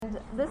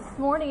this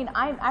morning,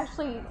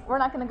 we're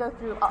not going to go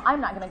through,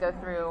 I'm not going to go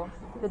through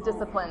the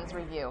disciplines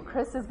review.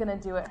 Chris is going to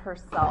do it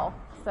herself.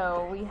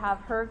 So we have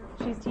her,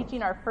 she's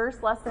teaching our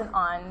first lesson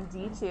on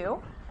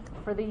D2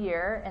 for the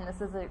year, and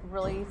this is a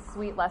really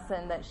sweet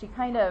lesson that she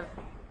kind of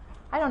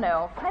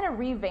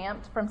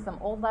revamped from some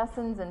old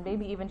lessons, and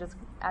maybe even just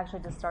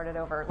started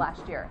over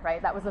last year,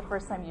 right? That was the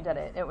first time you did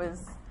it. It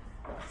was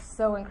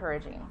so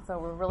encouraging. So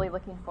we're really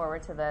looking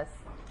forward to this.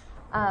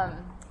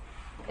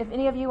 If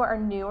any of you are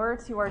newer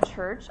to our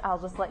church, I'll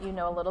just let you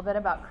know a little bit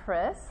about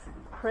Chris.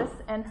 Chris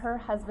and her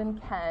husband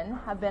Ken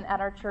have been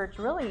at our church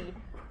really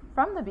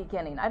from the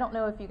beginning. I don't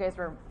think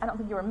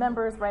you were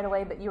members right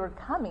away, but you were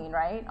coming,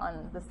 right,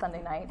 on the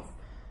Sunday nights.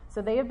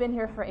 So they have been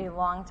here for a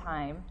long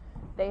time.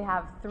 They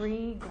have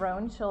 3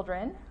 grown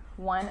children,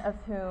 one of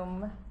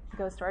whom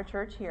goes to our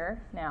church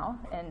here now,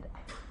 and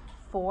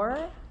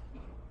 4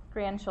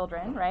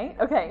 grandchildren, right?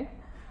 Okay.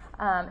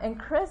 And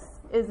Chris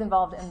is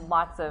involved in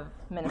lots of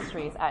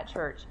ministries at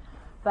church,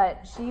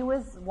 but she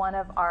was one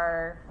of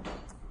our,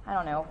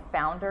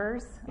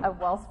 founders of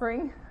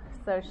Wellspring.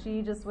 So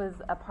she just was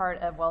a part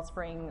of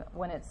Wellspring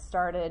when it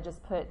started,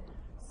 just put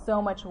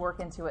so much work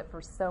into it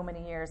for so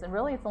many years. And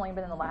really it's only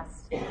been in the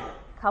last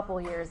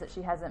couple years that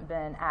she hasn't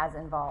been as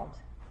involved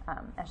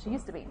as she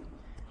used to be.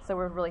 So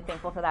we're really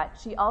thankful for that.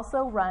 She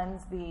also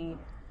runs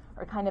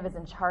is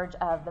in charge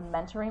of the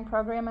mentoring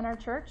program in our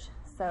church.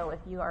 So if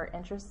you are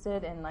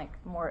interested in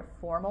more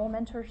formal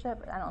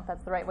mentorship, I don't know if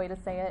that's the right way to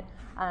say it,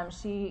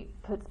 she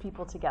puts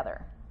people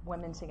together,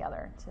 women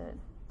together to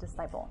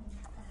disciple.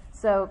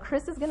 So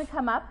Chris is going to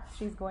come up.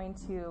 She's going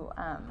to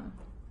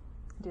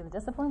do the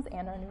disciplines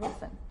and our new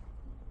lesson.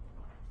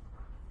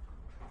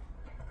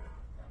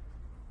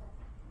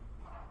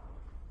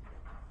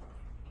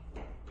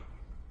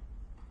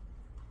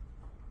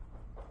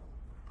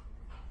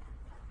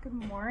 Good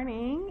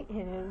morning.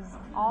 It is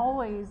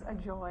always a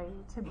joy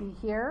to be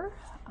here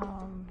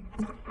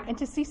and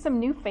to see some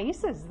new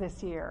faces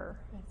this year.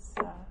 It's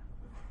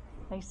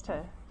nice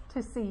to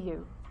see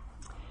you.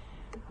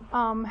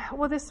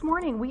 Well, this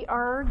morning we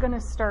are going to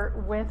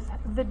start with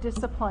the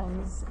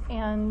disciplines,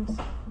 and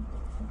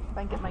if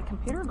I can get my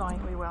computer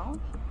going, we will.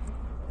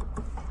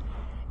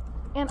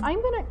 And I'm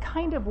going to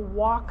kind of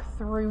walk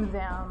through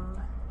them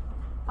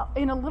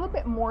in a little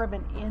bit more of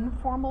an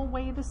informal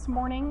way this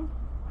morning.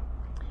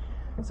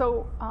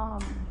 So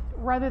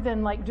rather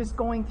than just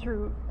going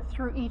through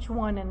each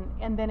one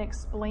and then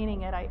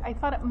explaining it, I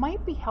thought it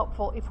might be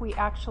helpful if we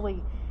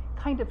actually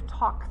kind of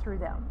talk through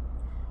them.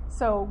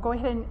 So go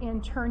ahead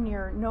and turn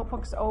your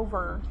notebooks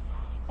over,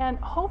 and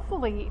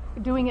hopefully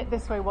doing it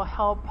this way will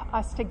help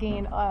us to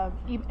gain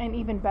an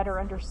even better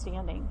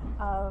understanding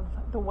of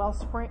the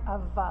Wellspring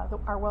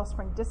our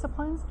Wellspring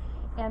disciplines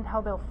and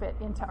how they'll fit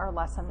into our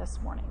lesson this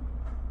morning.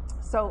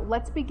 So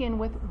let's begin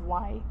with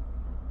why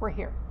we're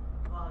here.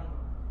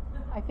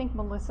 I think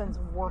Melissa's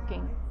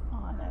working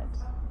on it.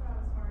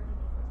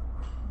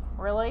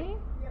 Really?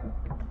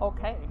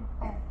 Okay.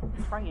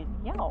 Try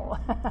and yell.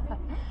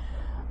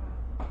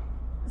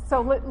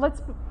 So let's,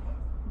 do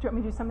you want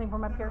me to do something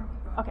from up here?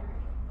 Okay.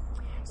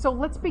 So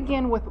let's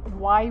begin with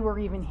why we're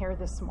even here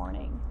this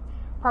morning.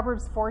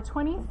 Proverbs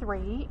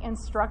 4:23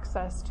 instructs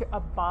us to,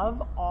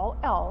 above all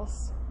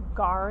else,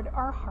 guard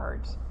our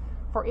heart,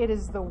 for it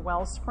is the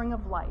wellspring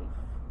of life.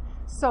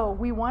 So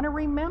we want to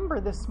remember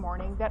this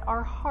morning that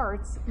our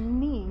hearts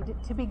need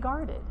to be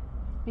guarded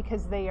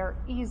because they are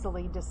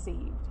easily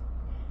deceived.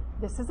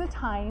 This is a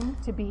time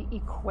to be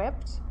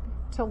equipped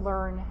to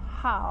learn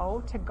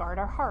how to guard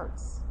our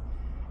hearts.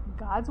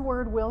 God's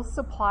word will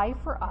supply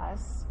for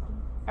us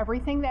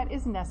everything that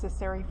is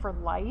necessary for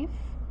life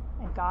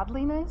and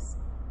godliness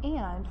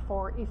and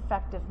for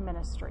effective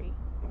ministry.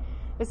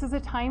 This is a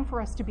time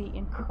for us to be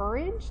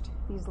encouraged.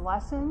 These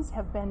lessons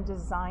have been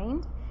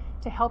designed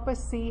to help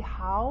us see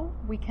how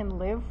we can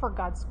live for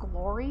God's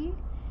glory,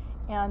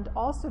 and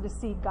also to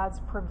see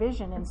God's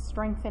provision in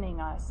strengthening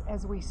us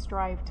as we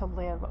strive to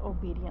live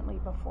obediently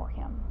before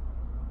Him.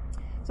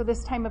 So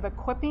this time of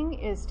equipping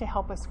is to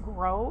help us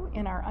grow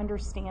in our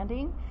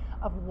understanding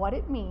of what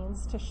it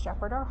means to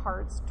shepherd our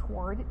hearts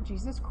toward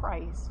Jesus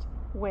Christ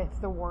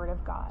with the Word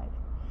of God.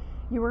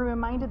 You were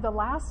reminded the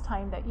last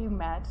time that you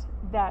met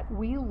that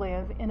we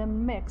live in a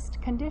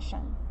mixed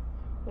condition.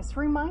 This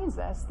reminds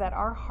us that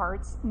our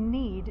hearts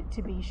need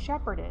to be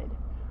shepherded.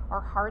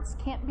 Our hearts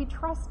can't be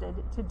trusted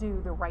to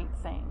do the right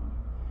thing.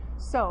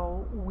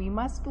 So we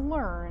must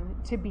learn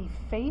to be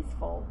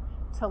faithful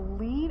to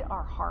lead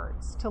our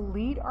hearts, to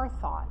lead our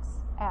thoughts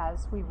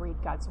as we read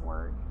God's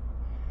Word.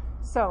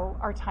 So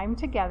our time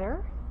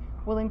together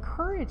will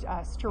encourage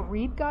us to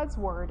read God's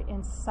Word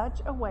in such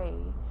a way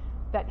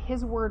that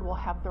His Word will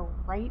have the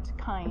right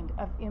kind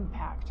of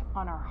impact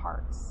on our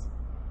hearts.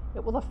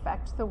 It will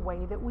affect the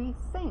way that we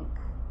think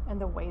and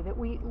the way that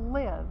we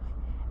live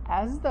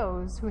as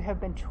those who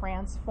have been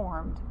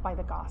transformed by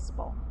the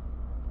gospel.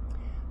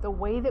 The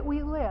way that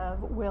we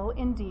live will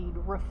indeed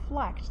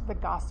reflect the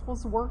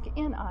gospel's work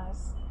in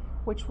us,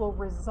 which will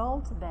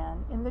result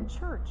then in the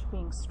church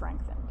being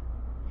strengthened.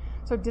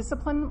 So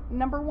discipline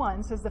number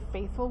 1 says the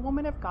faithful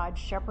woman of God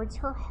shepherds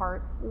her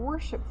heart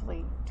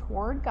worshipfully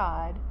toward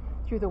God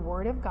through the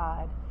word of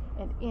God,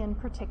 and in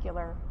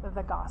particular,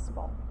 the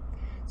gospel.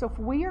 So if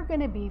we are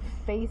going to be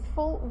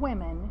faithful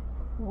women,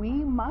 we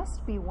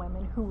must be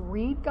women who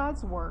read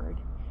God's word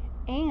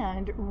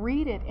and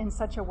read it in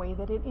such a way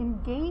that it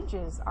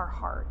engages our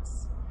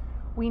hearts.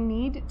 We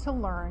need to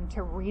learn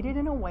to read it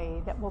in a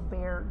way that will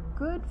bear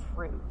good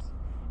fruit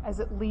as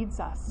it leads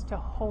us to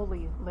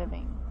holy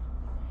living.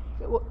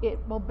 It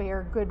will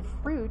bear good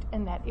fruit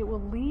in that it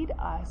will lead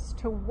us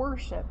to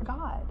worship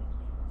God.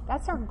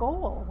 That's our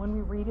goal when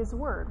we read his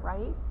word,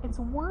 right? It's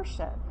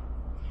worship.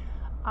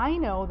 I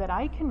know that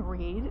I can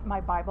read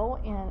my Bible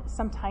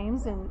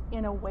sometimes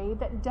in a way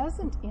that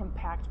doesn't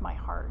impact my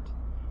heart,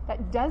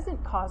 that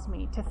doesn't cause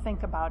me to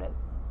think about it,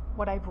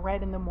 what I've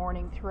read in the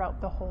morning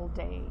throughout the whole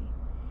day.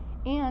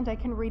 And I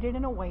can read it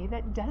in a way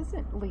that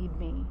doesn't lead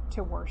me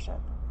to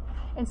worship.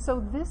 And so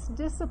this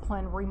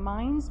discipline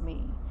reminds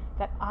me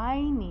that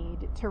I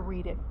need to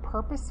read it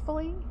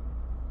purposefully,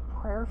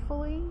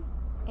 prayerfully,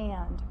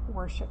 and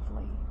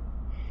worshipfully.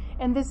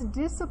 And this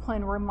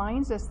discipline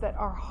reminds us that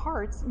our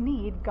hearts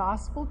need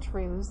gospel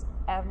truths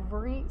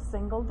every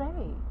single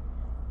day.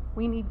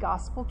 We need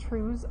gospel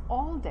truths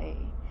all day,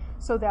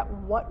 so that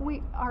what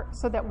we are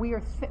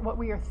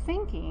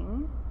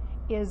thinking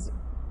is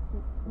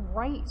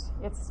right.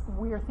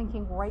 We are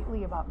thinking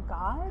rightly about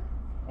God,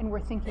 and we're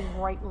thinking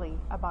rightly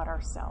about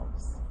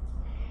ourselves.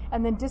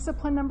 And then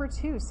discipline number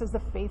 2 says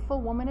the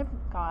faithful woman of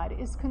God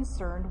is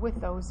concerned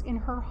with those in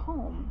her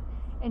home,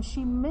 and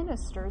she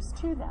ministers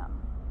to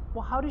them.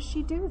 Well, how does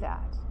she do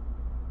that?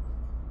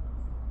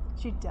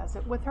 She does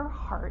it with her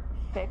heart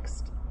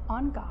fixed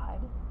on God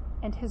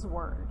and his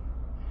word.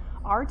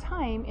 Our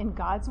time in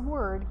God's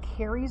word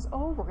carries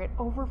over, it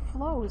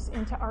overflows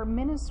into our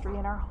ministry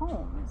in our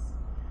homes.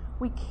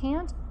 We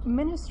can't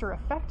minister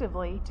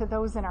effectively to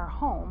those in our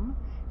home,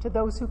 to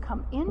those who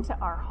come into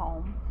our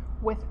home,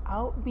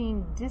 without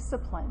being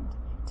disciplined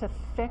to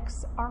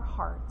fix our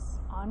hearts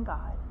on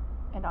God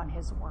and on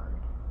his word.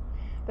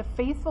 The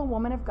faithful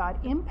woman of God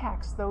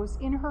impacts those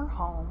in her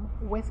home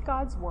with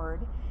God's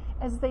word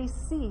as they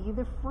see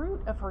the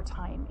fruit of her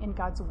time in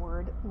God's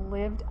word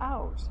lived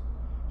out.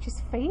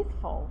 She's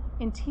faithful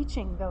in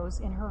teaching those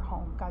in her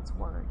home God's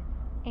word,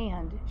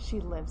 and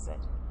she lives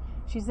it.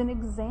 She's an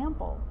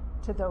example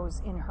to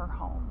those in her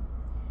home.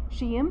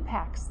 She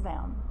impacts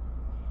them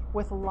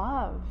with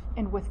love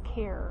and with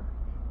care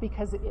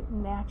because it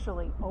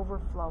naturally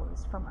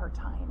overflows from her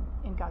time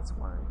in God's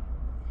word.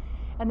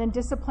 And then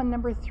discipline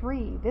number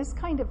 3, this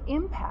kind of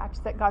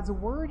impact that God's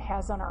word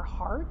has on our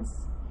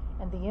hearts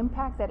and the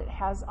impact that it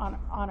has on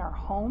our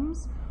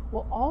homes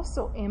will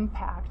also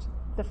impact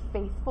the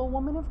faithful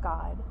woman of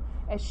God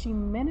as she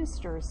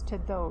ministers to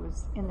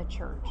those in the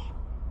church.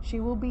 She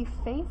will be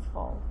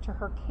faithful to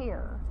her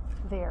care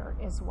there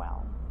as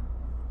well.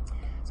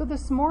 So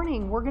this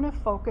morning, we're going to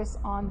focus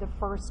on the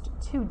first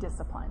 2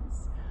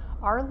 disciplines.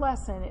 Our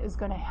lesson is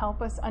going to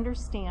help us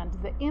understand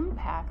the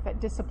impact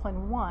that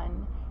discipline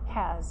 1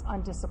 has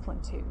on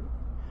discipline 2.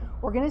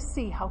 We're going to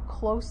see how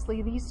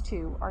closely these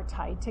 2 are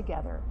tied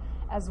together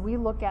as we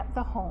look at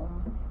the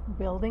home,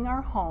 building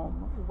our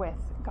home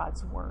with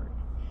God's word.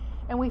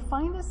 And we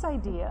find this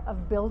idea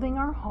of building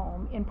our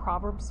home in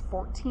Proverbs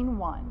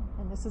 14:1,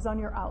 and this is on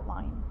your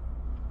outline.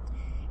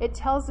 It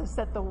tells us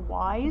that the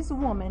wise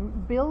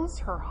woman builds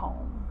her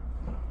home,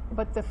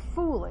 but the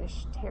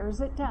foolish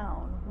tears it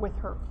down with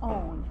her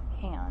own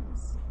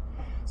hands.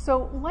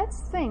 So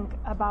let's think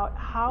about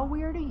how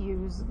we are to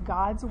use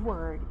God's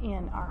word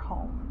in our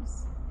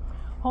homes.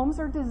 Homes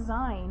are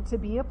designed to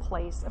be a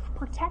place of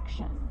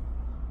protection,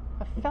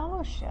 of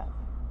fellowship,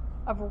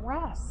 of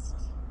rest,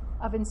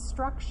 of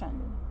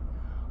instruction.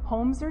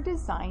 Homes are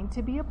designed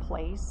to be a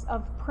place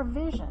of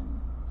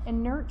provision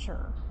and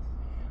nurture.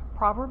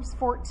 Proverbs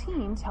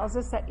 14 tells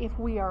us that if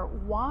we are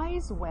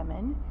wise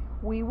women,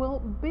 we will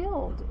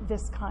build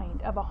this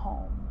kind of a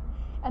home.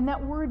 And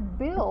that word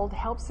build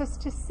helps us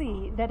to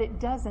see that it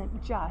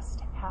doesn't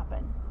just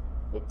happen.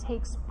 It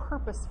takes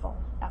purposeful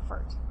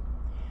effort.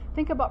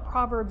 Think about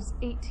Proverbs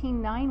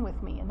 18:9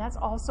 with me, and that's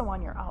also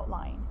on your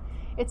outline.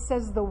 It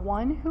says, the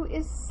one who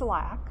is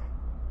slack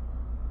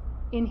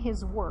in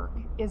his work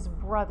is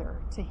brother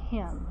to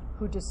him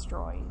who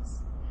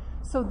destroys.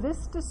 So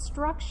this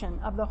destruction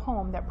of the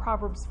home that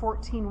Proverbs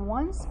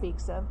 14:1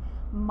 speaks of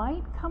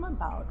might come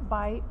about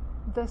by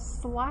the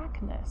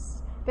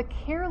slackness, the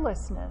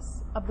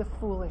carelessness of the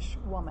foolish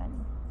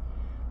woman.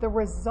 The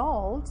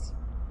result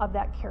of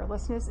that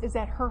carelessness is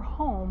that her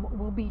home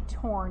will be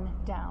torn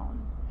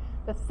down.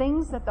 The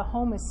things that the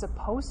home is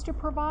supposed to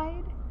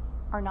provide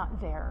are not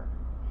there.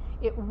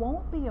 It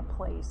won't be a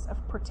place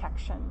of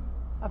protection,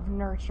 of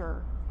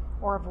nurture,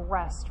 or of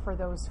rest for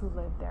those who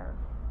live there.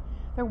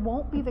 There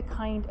won't be the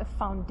kind of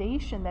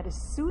foundation that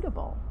is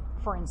suitable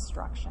for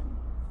instruction.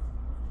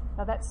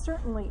 Now, that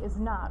certainly is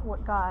not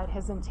what God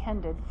has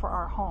intended for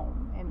our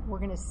home, and we're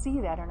going to see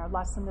that in our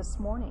lesson this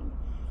morning.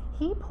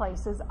 He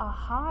places a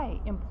high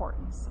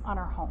importance on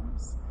our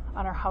homes,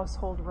 on our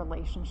household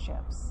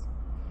relationships.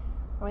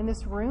 Now, in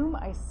this room,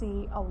 I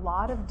see a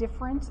lot of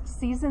different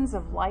seasons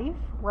of life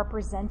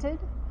represented.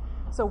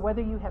 So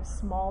whether you have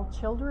small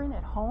children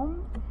at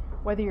home,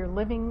 whether you're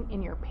living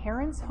in your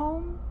parents'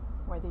 home,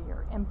 whether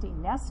you're empty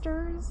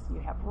nesters, you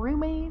have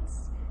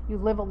roommates, you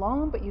live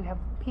alone, but you have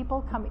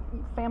people coming,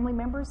 family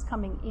members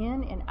coming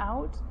in and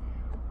out,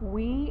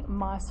 we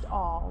must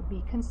all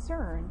be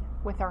concerned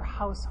with our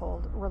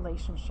household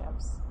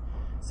relationships.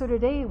 So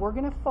today we're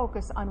going to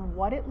focus on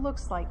what it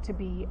looks like to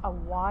be a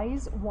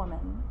wise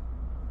woman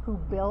who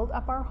build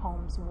up our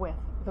homes with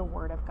the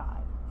Word of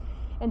God.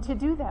 And to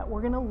do that,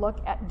 we're going to look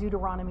at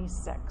Deuteronomy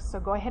 6. So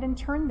go ahead and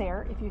turn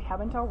there if you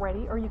haven't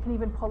already, or you can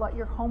even pull out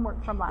your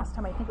homework from last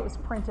time. I think it was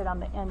printed on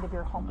the end of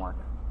your homework.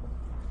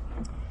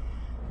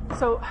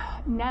 So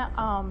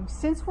now,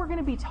 since we're going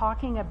to be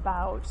talking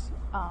about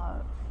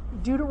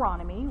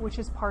Deuteronomy, which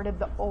is part of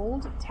the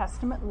Old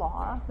Testament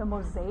law, the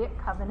Mosaic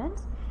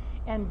covenant,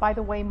 and by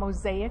the way,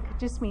 Mosaic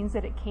just means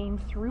that it came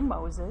through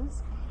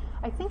Moses,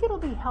 I think it'll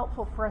be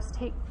helpful for us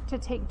to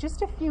take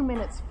just a few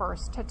minutes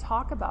first to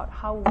talk about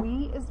how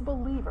we as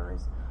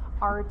believers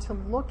are to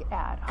look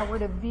at, how we're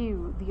to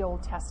view the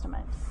Old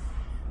Testament.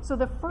 So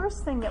the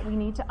first thing that we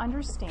need to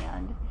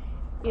understand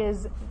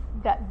is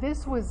that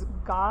this was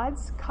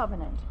God's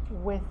covenant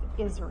with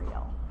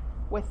Israel,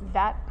 with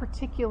that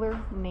particular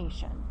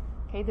nation.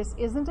 Okay, this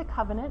isn't a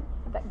covenant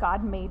that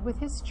God made with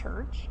his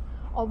church,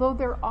 although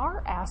there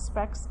are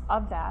aspects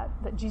of that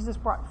Jesus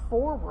brought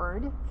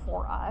forward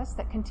for us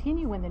that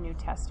continue in the New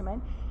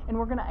Testament, and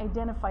we're going to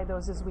identify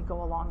those as we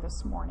go along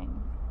this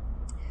morning.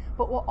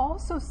 But we'll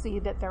also see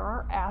that there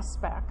are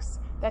aspects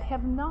that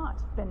have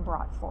not been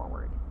brought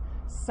forward.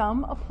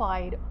 Some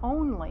applied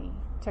only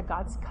to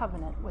God's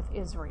covenant with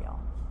Israel.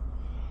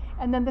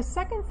 And then the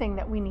second thing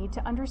that we need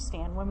to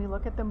understand when we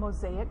look at the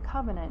Mosaic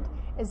covenant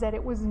is that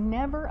it was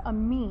never a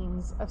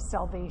means of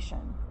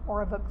salvation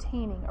or of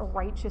obtaining a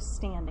righteous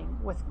standing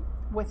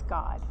with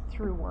God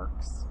through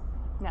works.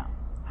 Now,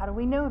 how do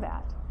we know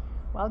that?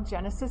 Well,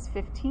 Genesis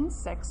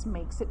 15:6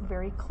 makes it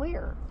very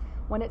clear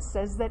when it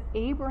says that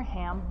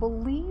Abraham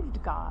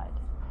believed God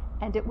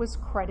and it was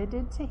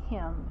credited to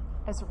him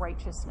as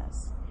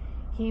righteousness.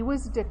 He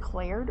was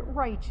declared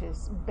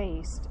righteous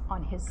based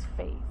on his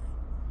faith.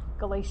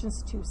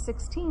 Galatians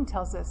 2:16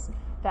 tells us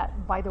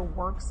that by the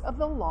works of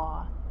the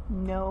law,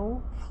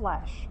 no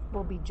flesh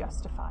will be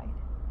justified.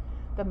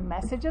 The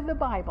message of the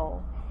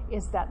Bible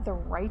is that the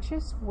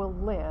righteous will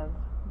live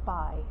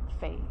by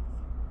faith.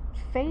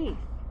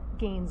 Faith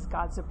gains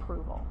God's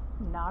approval,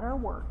 not our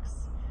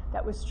works.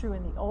 That was true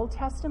in the Old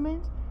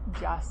Testament,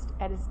 just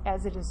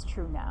as it is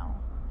true now.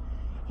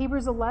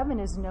 Hebrews 11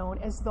 is known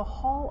as the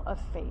Hall of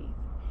Faith.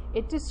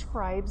 It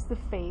describes the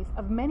faith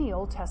of many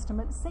Old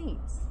Testament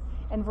saints.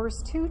 And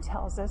verse 2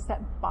 tells us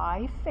that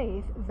by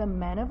faith the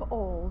men of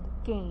old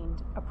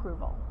gained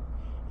approval.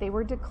 They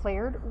were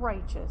declared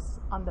righteous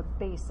on the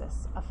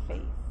basis of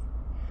faith.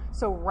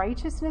 So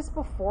righteousness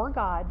before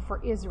God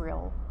for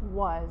Israel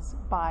was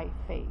by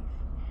faith.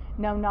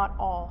 Now, not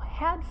all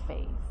had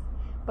faith,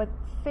 but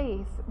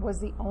faith was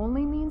the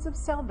only means of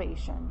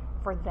salvation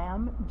for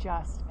them,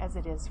 just as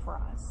it is for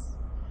us.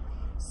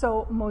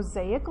 So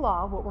Mosaic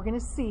law, what we're going to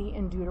see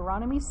in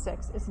Deuteronomy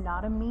 6, is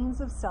not a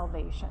means of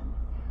salvation.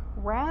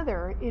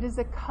 Rather, it is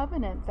a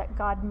covenant that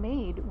God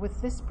made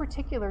with this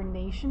particular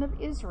nation of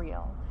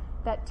Israel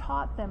that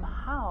taught them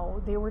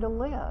how they were to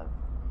live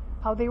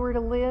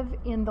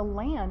in the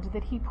land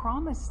that he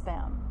promised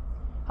them,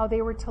 how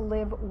they were to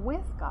live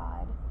with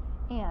God,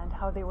 and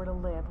how they were to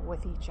live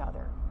with each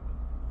other.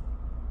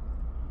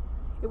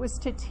 It was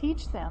to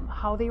teach them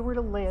how they were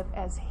to live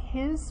as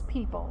his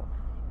people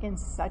in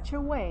such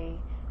a way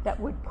that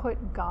would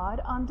put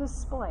God on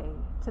display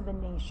to the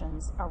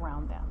nations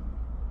around them.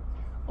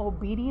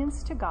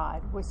 Obedience to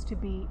God was to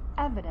be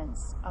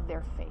evidence of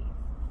their faith.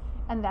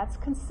 And that's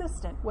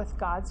consistent with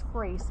God's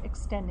grace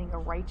extending a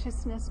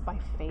righteousness by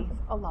faith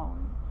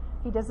alone.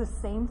 He does the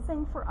same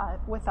thing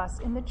with us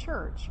in the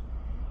church.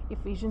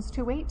 Ephesians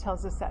 2:8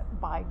 tells us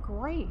that by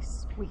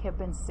grace we have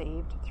been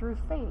saved through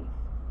faith.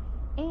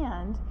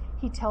 And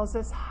he tells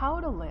us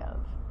how to live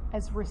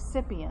as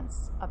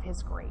recipients of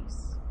his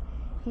grace.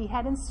 He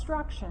had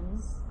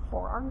instructions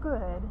for our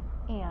good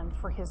and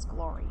for his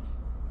glory.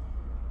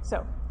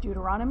 So,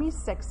 Deuteronomy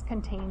 6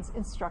 contains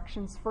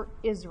instructions for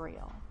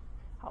Israel.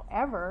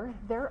 However,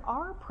 there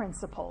are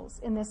principles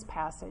in this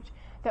passage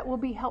that will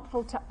be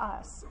helpful to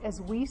us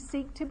as we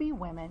seek to be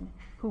women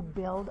who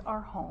build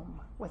our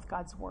home with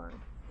God's Word.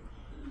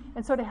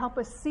 And so to help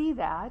us see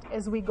that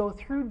as we go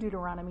through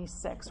Deuteronomy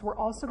 6, we're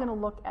also going to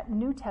look at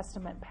New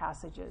Testament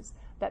passages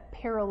that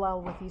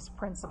parallel with these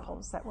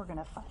principles that we're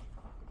going to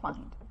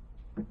find.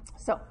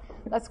 So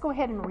let's go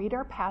ahead and read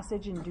our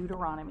passage in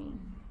Deuteronomy.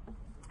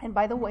 And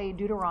by the way,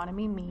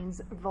 Deuteronomy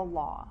means the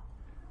law.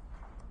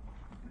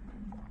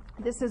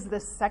 This is the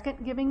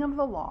second giving of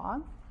the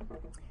law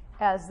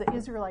as the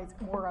Israelites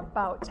were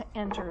about to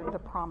enter the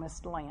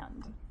promised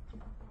land.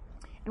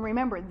 And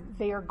remember,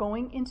 they are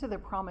going into the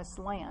promised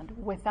land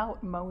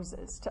without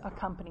Moses to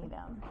accompany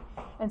them.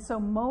 And so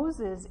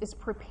Moses is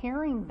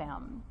preparing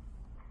them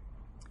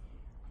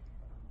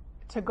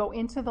to go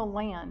into the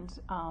land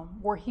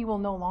where he will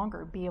no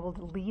longer be able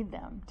to lead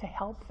them, to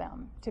help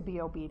them to be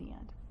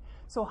obedient.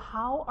 So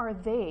how are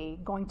they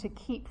going to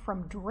keep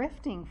from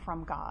drifting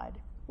from God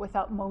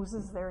without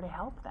Moses there to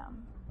help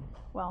them?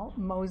 Well,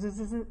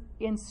 Moses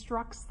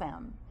instructs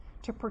them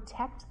to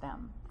protect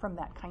them from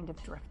that kind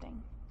of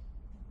drifting.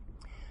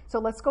 So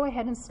let's go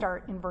ahead and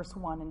start in verse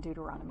 1 in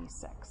Deuteronomy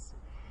 6.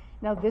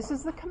 Now this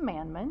is the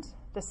commandment,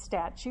 the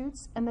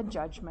statutes, and the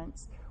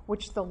judgments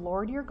which the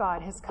Lord your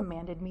God has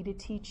commanded me to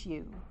teach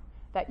you,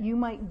 that you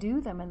might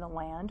do them in the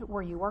land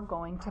where you are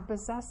going to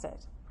possess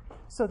it,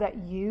 so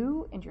that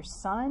you and your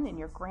son and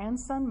your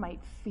grandson might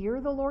fear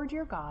the Lord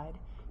your God,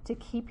 to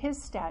keep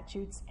his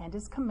statutes and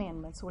his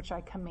commandments which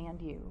I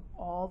command you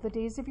all the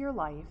days of your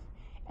life,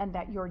 and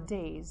that your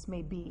days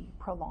may be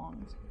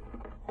prolonged.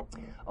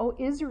 O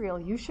Israel,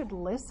 you should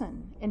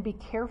listen and be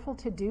careful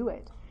to do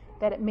it,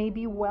 that it may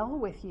be well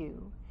with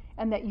you,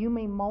 and that you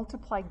may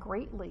multiply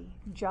greatly,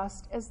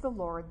 just as the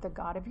Lord, the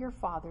God of your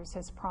fathers,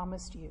 has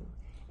promised you,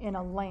 in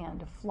a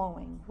land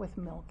flowing with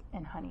milk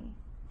and honey.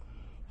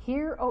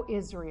 Hear, O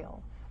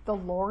Israel, the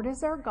Lord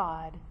is our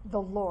God,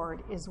 the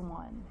Lord is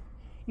one.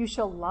 You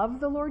shall love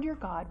the Lord your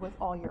God with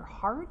all your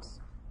heart,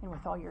 and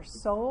with all your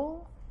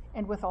soul,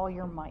 and with all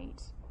your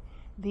might.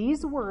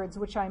 These words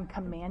which I am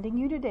commanding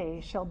you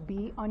today shall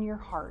be on your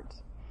heart.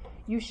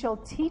 You shall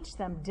teach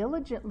them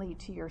diligently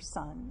to your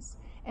sons,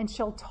 and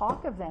shall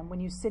talk of them when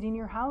you sit in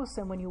your house,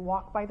 and when you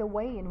walk by the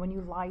way, and when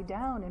you lie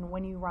down, and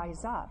when you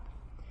rise up.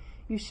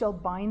 You shall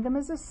bind them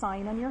as a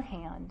sign on your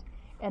hand,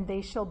 and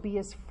they shall be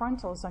as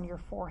frontals on your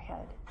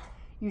forehead.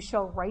 You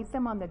shall write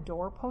them on the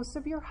doorposts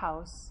of your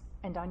house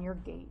and on your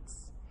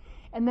gates.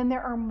 And then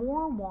there are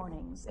more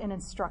warnings and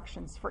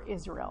instructions for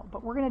Israel,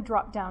 but we're going to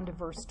drop down to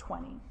verse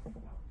 20.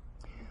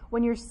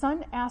 When your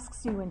son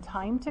asks you in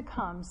time to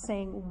come,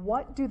 saying,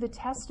 what do the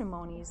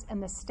testimonies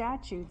and the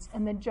statutes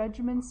and the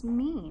judgments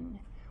mean,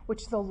 which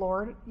the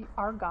Lord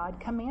our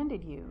God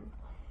commanded you?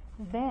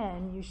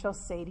 Then you shall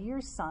say to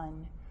your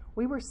son,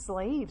 we were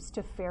slaves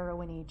to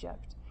Pharaoh in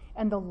Egypt,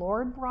 and the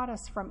Lord brought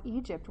us from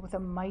Egypt with a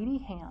mighty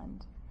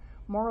hand.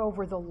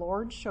 Moreover, the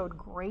Lord showed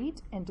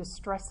great and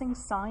distressing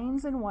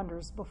signs and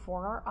wonders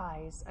before our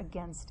eyes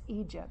against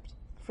Egypt,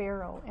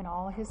 Pharaoh and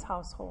all his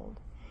household.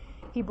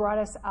 He brought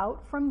us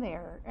out from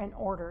there in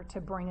order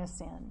to bring us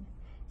in,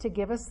 to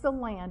give us the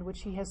land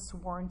which he has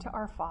sworn to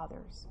our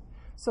fathers.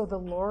 So the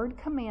Lord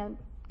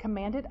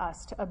commanded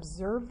us to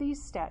observe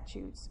these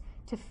statutes,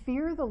 to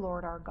fear the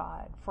Lord our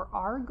God for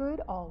our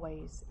good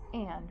always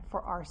and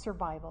for our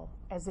survival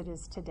as it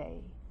is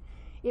today.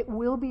 It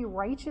will be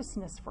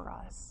righteousness for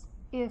us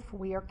if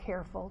we are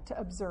careful to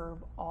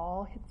observe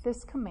all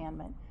this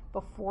commandment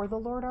before the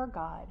Lord our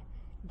God,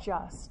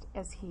 just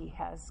as he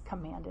has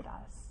commanded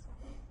us.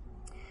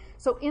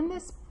 So in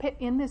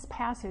this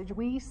passage,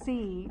 we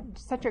see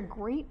such a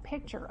great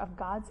picture of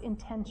God's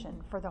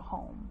intention for the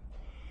home.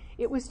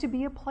 It was to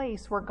be a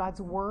place where God's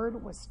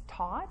word was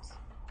taught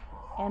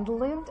and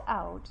lived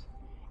out,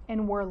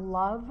 and where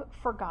love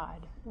for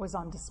God was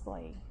on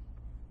display.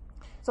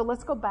 So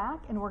let's go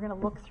back, and we're going to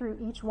look through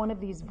each one of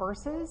these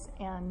verses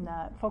and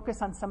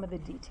focus on some of the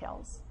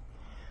details.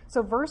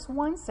 So verse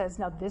 1 says,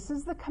 now this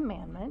is the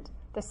commandment,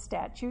 the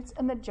statutes,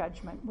 and the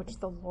judgment which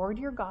the Lord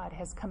your God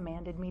has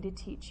commanded me to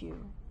teach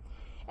you.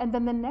 And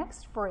then the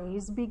next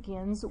phrase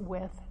begins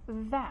with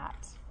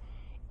that.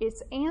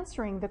 It's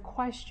answering the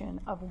question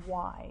of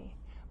why.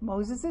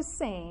 Moses is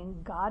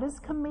saying, God is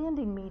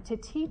commanding me to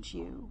teach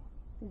you.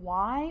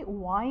 Why?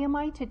 Why am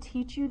I to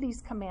teach you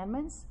these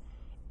commandments?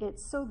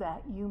 It's so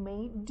that you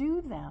may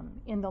do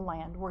them in the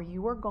land where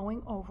you are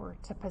going over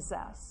to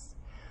possess.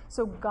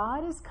 So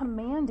God is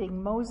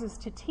commanding Moses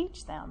to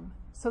teach them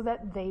so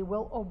that they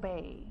will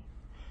obey.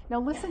 Now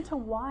listen to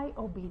why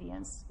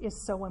obedience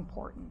is so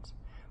important.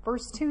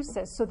 Verse 2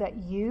 says, so that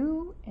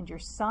you and your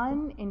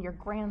son and your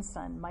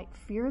grandson might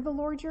fear the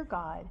Lord your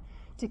God,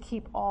 to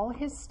keep all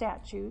his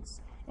statutes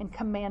and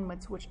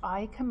commandments which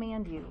I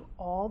command you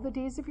all the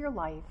days of your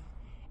life,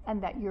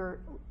 and that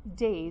your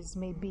days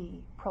may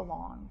be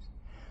prolonged.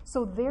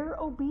 So their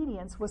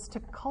obedience was to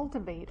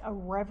cultivate a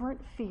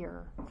reverent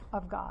fear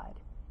of God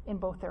in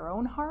both their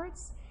own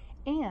hearts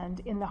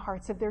and in the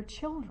hearts of their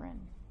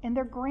children and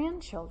their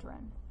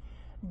grandchildren.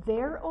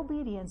 Their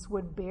obedience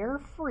would bear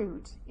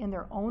fruit in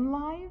their own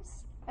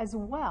lives as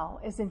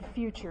well as in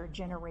future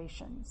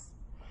generations.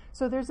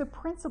 So there's a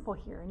principle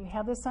here, and you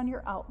have this on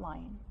your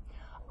outline.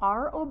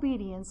 Our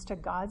obedience to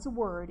God's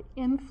word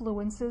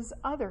influences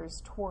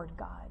others toward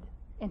God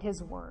and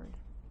his word.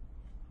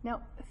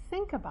 Now,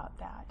 think about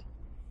that.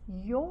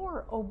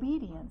 Your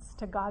obedience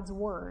to God's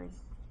word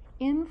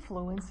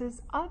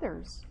influences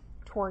others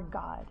toward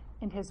God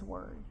and his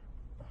word.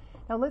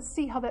 Now, let's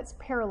see how that's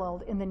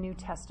paralleled in the New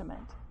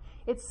Testament.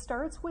 It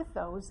starts with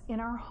those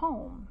in our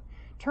home.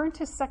 Turn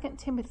to 2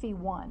 Timothy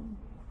 1,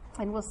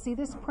 and we'll see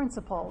this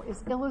principle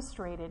is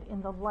illustrated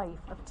in the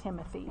life of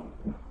Timothy.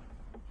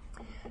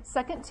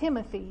 2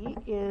 Timothy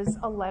is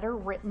a letter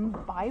written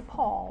by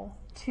Paul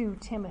to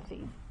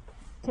Timothy.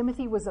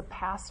 Timothy was a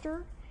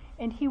pastor,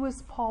 and he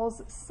was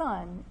Paul's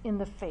son in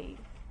the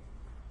faith.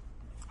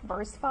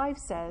 Verse 5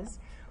 says,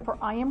 "For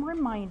I am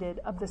reminded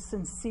of the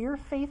sincere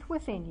faith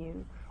within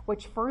you,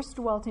 which first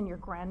dwelt in your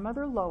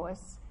grandmother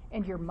Lois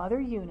and your mother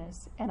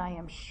Eunice, and I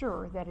am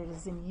sure that it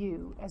is in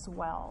you as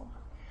well."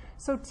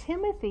 So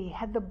Timothy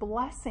had the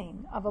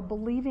blessing of a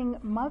believing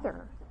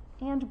mother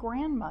and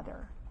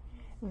grandmother.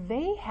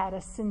 They had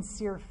a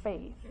sincere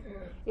faith.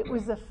 It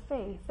was a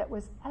faith that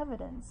was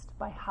evidenced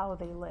by how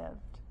they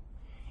lived.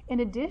 In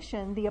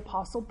addition, the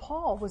Apostle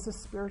Paul was a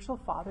spiritual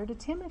father to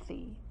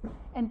Timothy,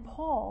 and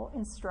Paul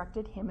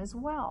instructed him as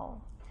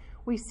well.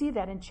 We see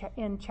that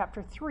in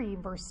chapter 3,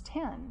 verse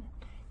 10.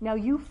 "Now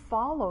you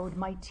followed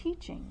my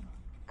teaching,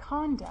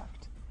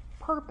 conduct,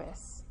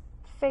 purpose,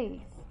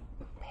 faith,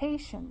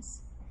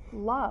 patience,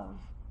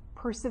 love,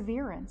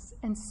 perseverance,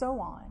 and so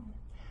on."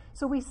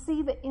 So we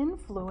see the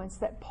influence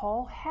that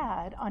Paul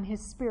had on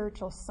his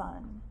spiritual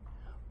son.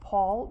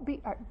 Paul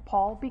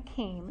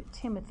became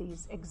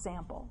Timothy's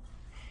example.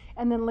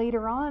 And then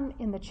later on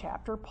in the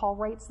chapter, Paul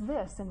writes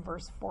this in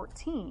verse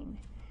 14.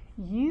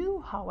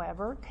 "You,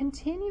 however,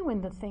 continue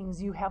in the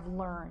things you have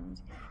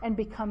learned and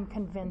become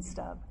convinced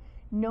of,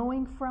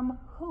 knowing from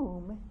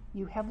whom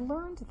you have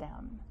learned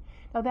them."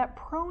 Now that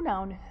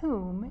pronoun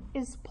whom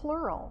is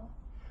plural.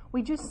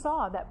 We just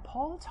saw that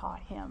Paul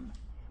taught him.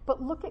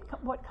 But look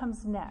at what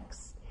comes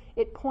next.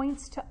 It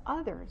points to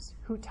others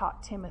who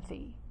taught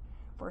Timothy.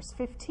 Verse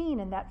 15,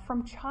 "And that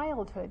from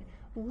childhood,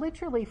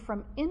 literally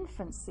from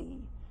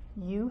infancy,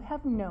 you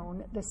have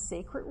known the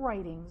sacred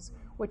writings,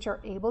 which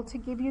are able to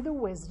give you the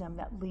wisdom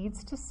that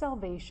leads to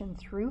salvation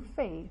through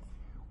faith,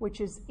 which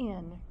is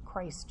in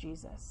Christ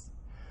Jesus."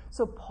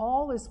 So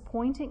Paul is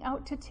pointing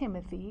out to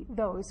Timothy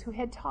those who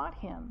had taught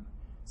him.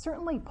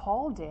 Certainly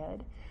Paul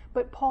did,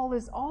 but Paul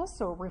is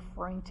also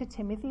referring to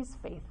Timothy's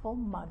faithful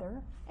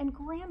mother and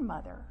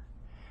grandmother.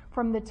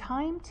 From the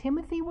time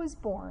Timothy was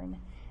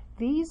born,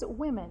 these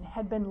women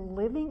had been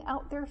living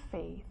out their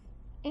faith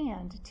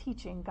and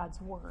teaching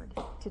God's word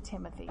to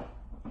Timothy.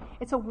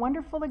 It's a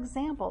wonderful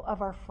example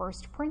of our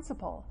first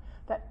principle,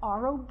 that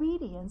our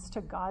obedience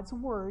to God's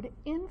word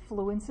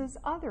influences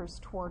others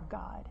toward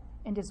God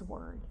and his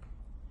word.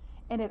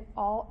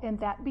 And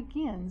that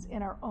begins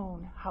in our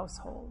own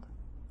household.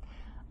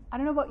 I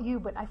don't know about you,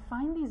 but I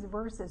find these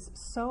verses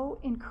so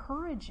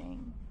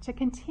encouraging to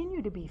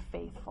continue to be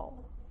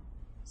faithful.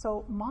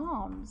 So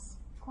moms,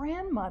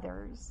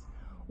 grandmothers,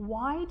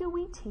 why do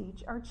we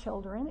teach our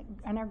children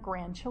and our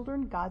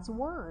grandchildren God's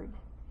word?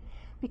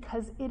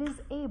 Because it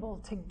is able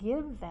to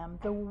give them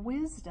the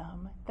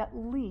wisdom that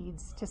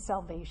leads to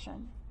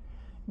salvation.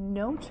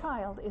 No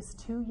child is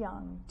too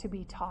young to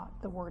be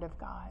taught the word of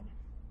God.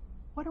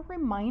 What a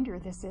reminder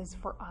this is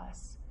for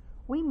us.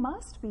 We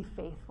must be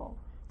faithful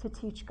to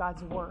teach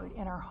God's word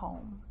in our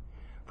home.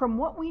 From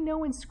what we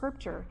know in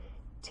Scripture,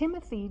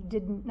 Timothy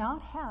did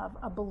not have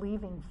a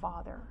believing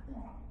father,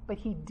 but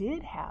he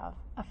did have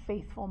a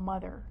faithful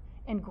mother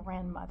and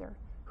grandmother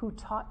who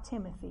taught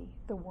Timothy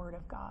the word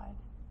of God.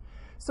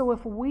 So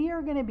if we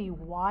are going to be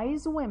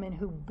wise women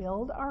who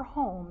build our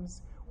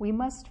homes, we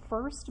must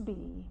first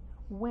be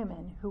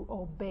women who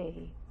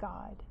obey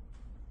God.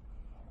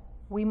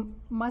 We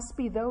must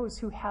be those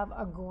who have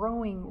a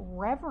growing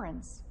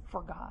reverence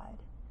for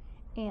God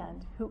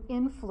and who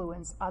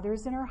influence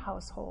others in our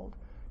household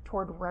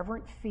toward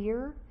reverent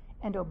fear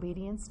and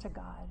obedience to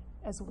God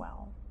as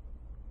well.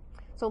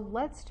 So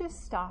let's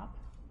just stop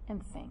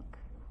and think.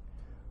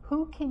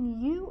 Who can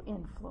you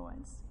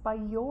influence by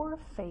your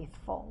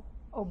faithful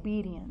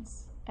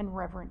obedience and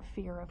reverent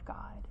fear of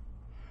God?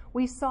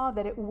 We saw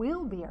that it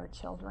will be our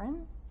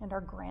children and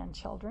our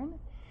grandchildren,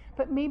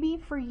 but maybe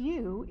for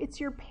you, it's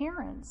your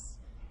parents.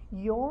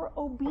 Your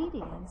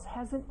obedience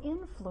has an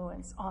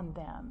influence on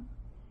them.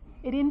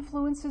 It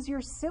influences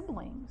your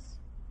siblings,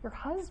 your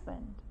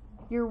husband,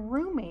 your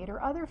roommate,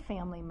 or other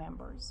family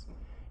members.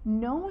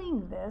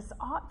 Knowing this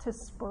ought to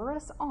spur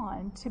us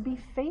on to be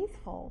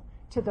faithful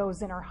to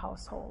those in our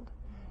household,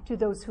 to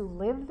those who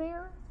live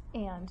there,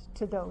 and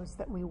to those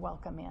that we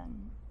welcome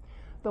in.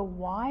 The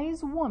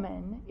wise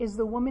woman is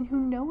the woman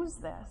who knows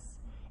this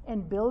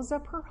and builds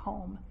up her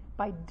home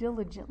by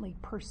diligently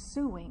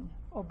pursuing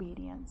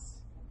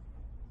obedience.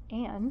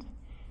 And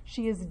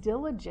she is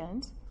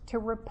diligent to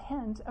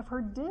repent of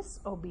her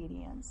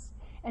disobedience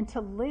and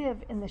to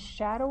live in the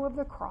shadow of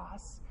the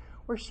cross,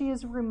 where she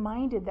is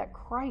reminded that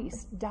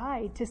Christ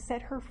died to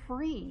set her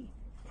free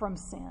from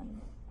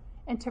sin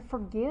and to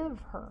forgive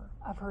her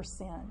of her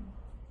sin,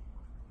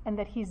 and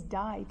that he's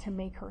died to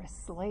make her a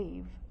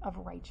slave of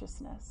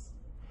righteousness.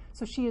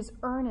 So she is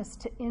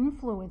earnest to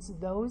influence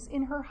those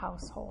in her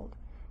household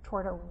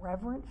toward a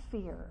reverent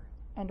fear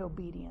and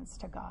obedience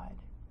to God.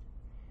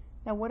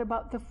 Now, what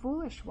about the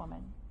foolish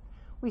woman?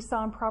 We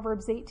saw in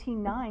Proverbs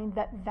 18:9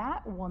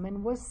 that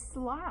woman was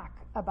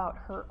slack about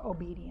her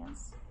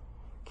obedience,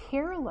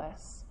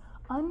 careless,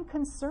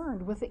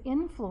 unconcerned with the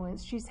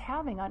influence she's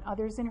having on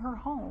others in her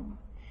home.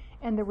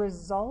 And the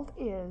result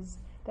is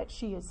that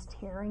she is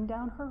tearing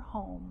down her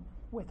home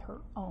with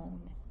her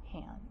own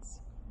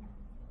hands.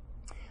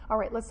 All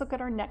right, let's look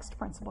at our next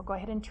principle. Go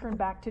ahead and turn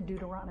back to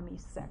Deuteronomy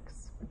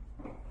 6.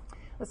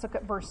 Let's look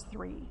at verse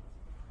 3.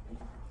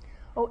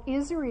 O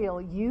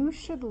Israel, you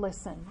should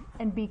listen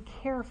and be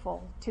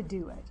careful to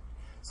do it.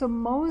 So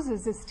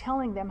Moses is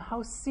telling them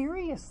how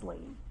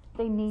seriously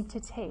they need to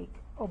take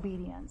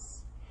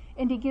obedience.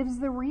 And he gives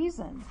the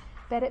reason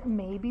that it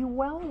may be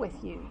well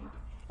with you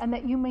and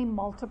that you may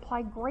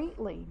multiply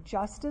greatly,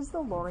 just as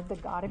the Lord, the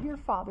God of your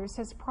fathers,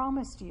 has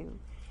promised you,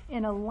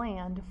 in a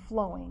land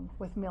flowing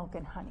with milk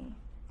and honey.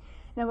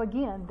 Now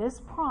again, this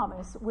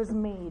promise was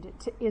made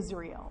to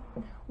Israel.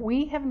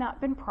 We have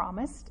not been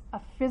promised a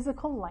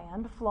physical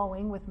land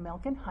flowing with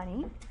milk and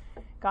honey.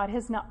 God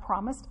has not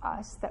promised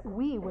us that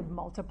we would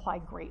multiply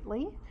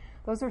greatly.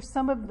 Those are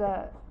some of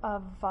the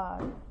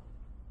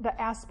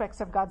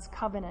aspects of God's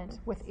covenant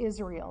with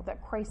Israel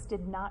that Christ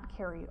did not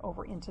carry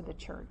over into the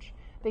church.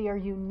 They are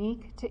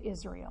unique to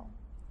Israel.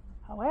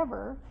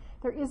 However,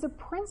 there is a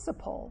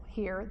principle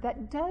here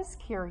that does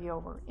carry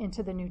over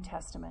into the New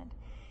Testament,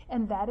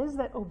 and that is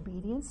that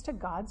obedience to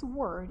God's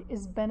word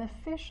is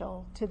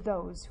beneficial to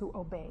those who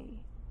obey.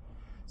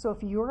 So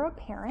if you're a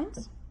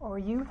parent or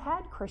you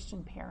had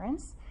Christian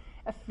parents,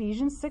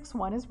 Ephesians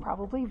 6:1 is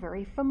probably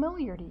very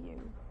familiar to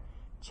you.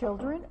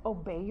 Children,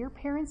 obey your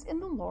parents in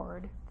the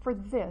Lord, for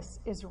this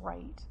is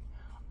right.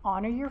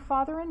 Honor your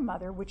father and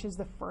mother, which is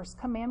the first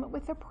commandment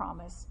with a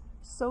promise,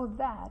 so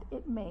that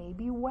it may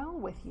be well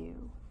with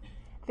you.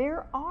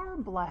 There are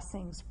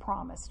blessings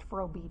promised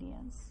for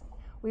obedience.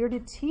 We are to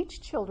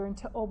teach children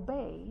to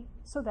obey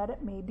so that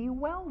it may be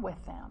well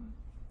with them.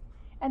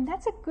 And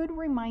that's a good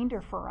reminder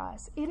for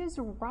us. It is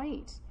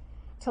right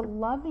to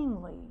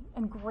lovingly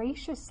and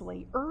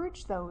graciously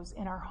urge those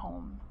in our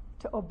home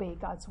to obey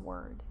God's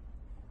word.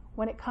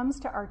 When it comes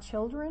to our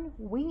children,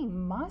 we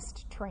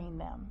must train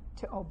them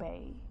to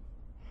obey.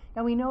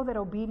 Now we know that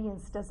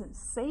obedience doesn't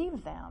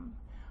save them.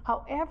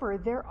 However,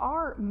 there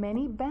are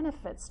many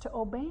benefits to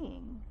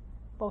obeying,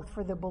 both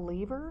for the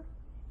believer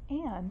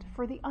and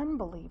for the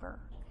unbeliever.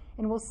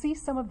 And we'll see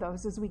some of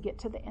those as we get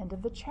to the end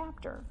of the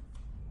chapter.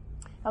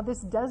 Now,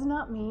 this does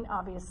not mean,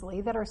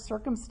 obviously, that our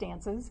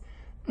circumstances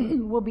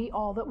will be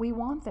all that we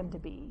want them to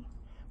be.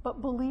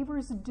 But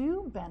believers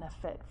do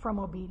benefit from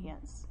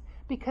obedience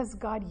because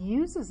God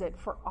uses it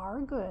for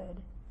our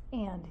good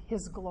and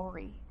his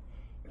glory.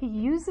 He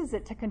uses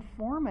it to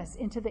conform us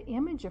into the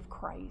image of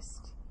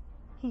Christ.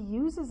 He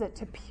uses it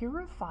to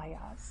purify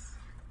us,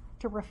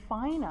 to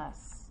refine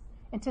us,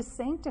 and to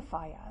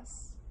sanctify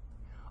us.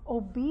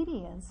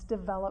 Obedience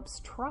develops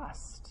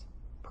trust,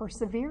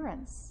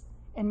 perseverance,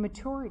 and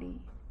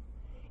maturity.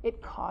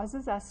 It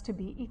causes us to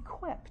be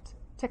equipped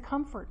to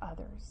comfort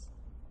others,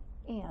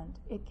 and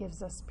it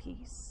gives us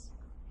peace.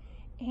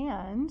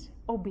 And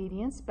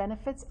obedience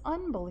benefits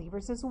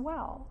unbelievers as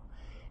well.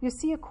 You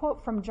see a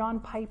quote from John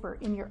Piper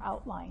in your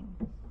outline.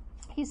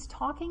 He's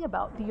talking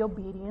about the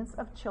obedience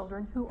of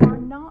children who are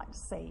not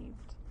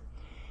saved.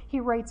 He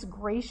writes,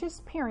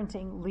 gracious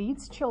parenting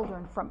leads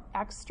children from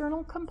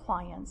external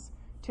compliance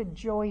to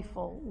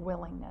joyful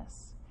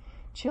willingness.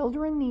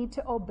 Children need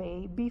to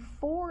obey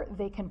before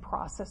they can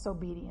process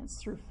obedience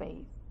through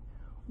faith.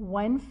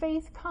 When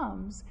faith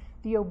comes,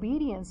 the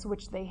obedience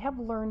which they have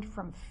learned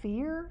from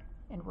fear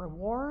and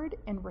reward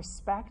and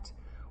respect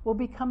will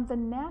become the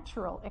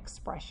natural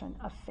expression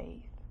of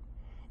faith.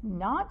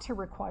 Not to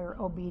require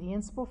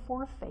obedience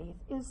before faith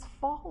is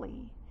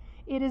folly.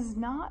 It is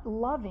not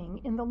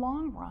loving in the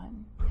long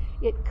run.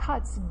 It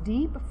cuts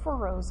deep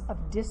furrows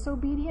of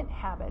disobedient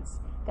habits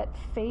that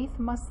faith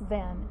must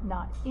then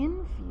not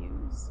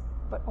infuse,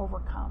 but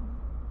overcome.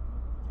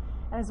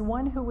 As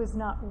one who was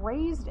not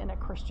raised in a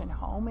Christian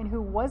home and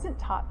who wasn't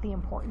taught the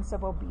importance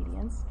of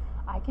obedience,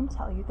 I can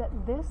tell you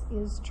that this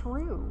is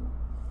true.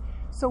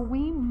 So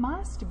we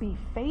must be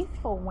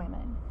faithful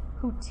women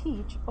who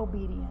teach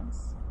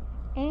obedience.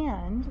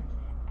 And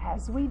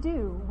as we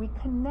do, we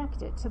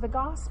connect it to the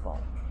gospel,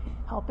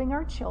 helping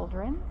our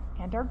children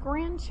and our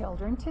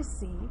grandchildren to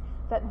see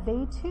that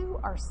they too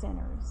are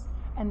sinners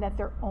and that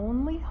their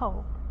only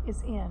hope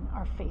is in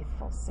our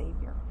faithful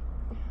Savior.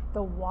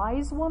 The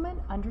wise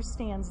woman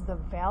understands the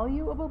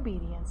value of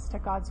obedience to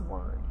God's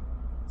word,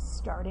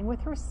 starting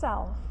with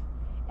herself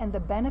and the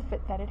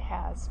benefit that it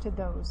has to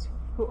those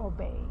who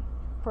obey,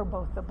 for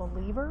both the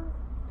believer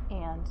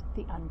and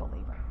the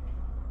unbeliever.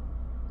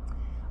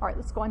 All right,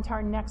 let's go on to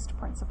our next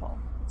principle.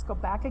 Let's go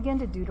back again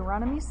to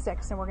Deuteronomy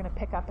 6, and we're going to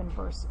pick up in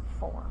verse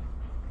 4.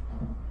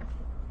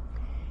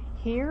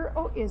 Hear,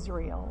 O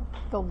Israel,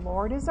 the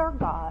Lord is our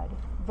God,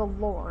 the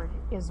Lord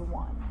is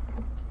one.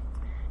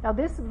 Now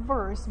this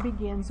verse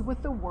begins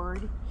with the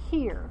word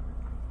hear.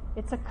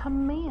 It's a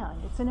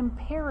command, it's an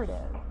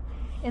imperative.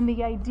 And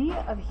the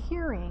idea of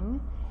hearing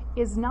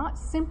is not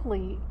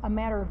simply a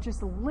matter of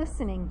just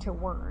listening to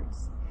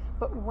words,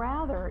 but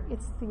rather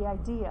it's the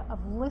idea of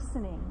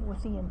listening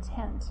with the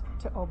intent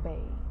to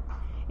obey.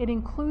 It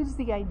includes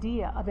the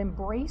idea of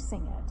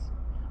embracing it,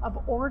 of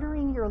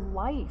ordering your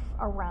life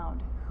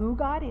around who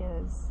God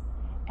is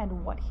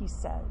and what he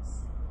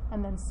says,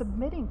 and then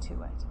submitting to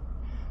it.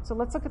 So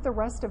let's look at the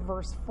rest of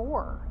verse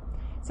 4.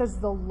 It says,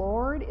 the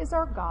Lord is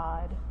our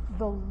God,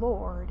 the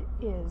Lord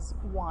is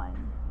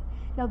one.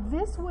 Now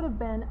this would have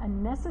been a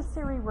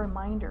necessary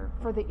reminder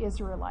for the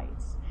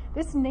Israelites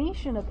This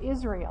nation of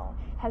Israel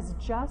has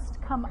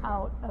just come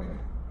out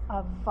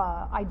of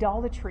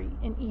idolatry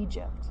in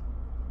Egypt.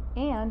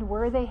 And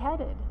where are they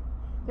headed?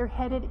 They're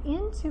headed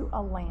into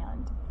a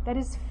land that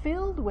is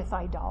filled with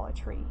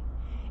idolatry.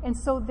 And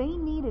so they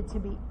needed to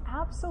be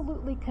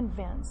absolutely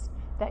convinced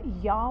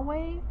that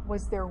Yahweh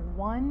was their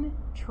one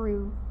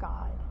true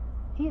God.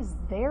 He is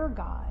their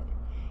God.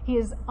 He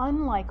is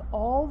unlike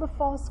all the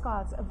false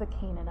gods of the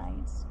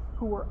Canaanites,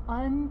 who were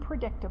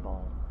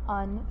unpredictable,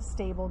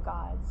 unstable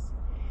gods.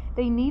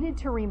 They needed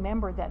to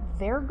remember that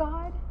their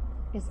God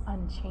is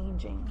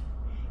unchanging.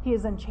 He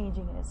is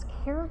unchanging in his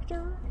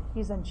character, he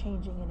is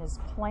unchanging in his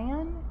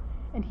plan,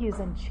 and he is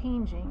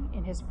unchanging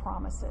in his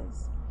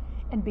promises.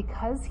 And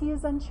because he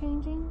is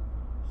unchanging,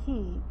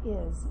 he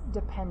is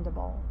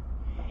dependable.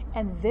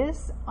 And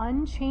this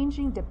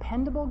unchanging,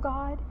 dependable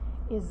God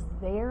is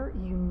their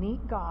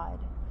unique God,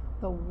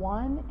 the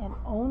one and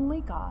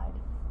only God,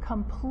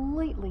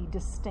 completely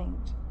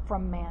distinct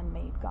from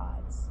man-made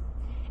gods.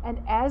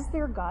 And as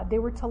their God, they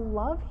were to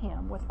love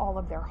him with all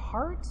of their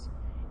heart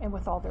and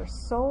with all their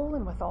soul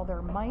and with all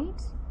their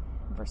might.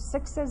 Verse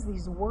 6 says,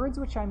 these words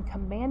which I'm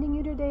commanding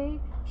you today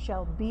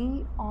shall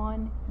be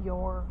on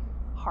your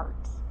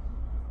heart.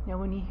 Now,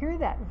 when you hear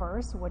that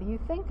verse, what do you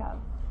think of?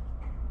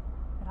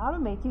 It ought to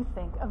make you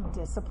think of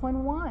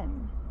Discipline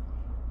 1.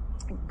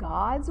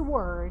 God's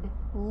word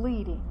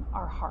leading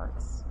our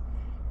hearts.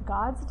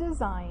 God's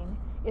design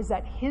is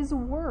that his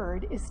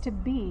word is to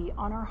be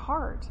on our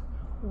heart,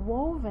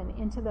 woven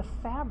into the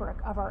fabric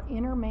of our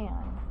inner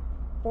man,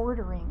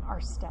 ordering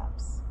our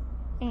steps.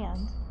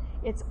 And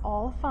it's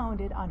all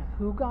founded on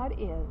who God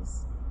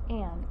is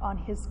and on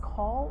his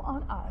call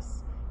on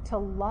us to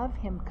love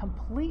him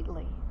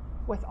completely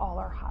with all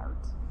our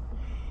heart.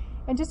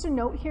 And just a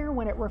note here,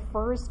 when it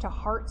refers to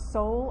heart,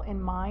 soul,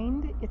 and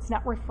mind, it's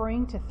not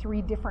referring to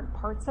three different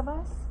parts of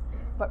us,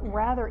 but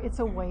rather it's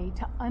a way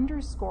to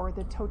underscore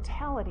the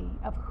totality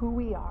of who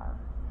we are.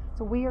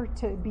 So we are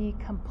to be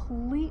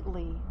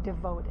completely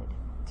devoted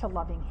to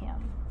loving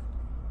him.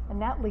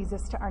 And that leads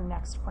us to our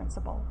next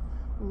principle.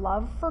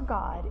 Love for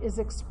God is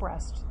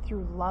expressed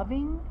through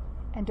loving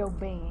and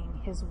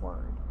obeying his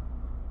word.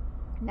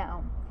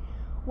 Now,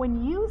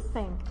 when you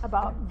think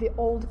about the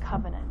Old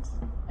Covenant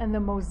and the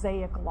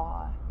Mosaic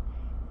Law,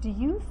 do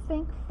you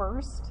think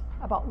first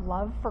about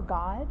love for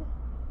God?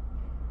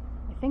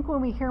 I think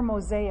when we hear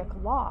Mosaic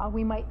Law,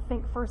 we might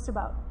think first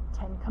about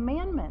 10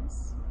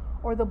 Commandments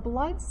or the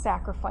blood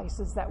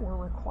sacrifices that were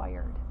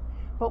required.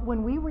 But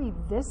when we read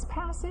this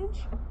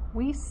passage,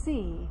 we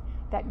see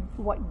that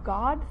what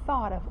God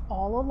thought of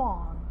all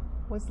along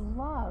was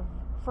love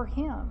for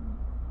him.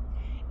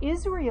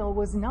 Israel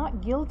was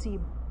not guilty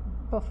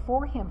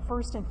before him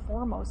first and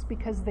foremost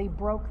because they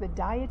broke the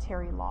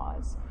dietary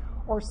laws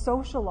or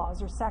social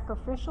laws or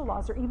sacrificial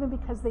laws, or even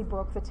because they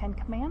broke the 10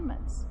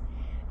 Commandments.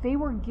 They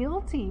were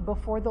guilty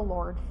before the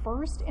Lord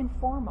first and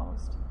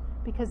foremost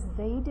because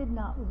they did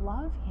not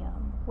love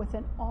him with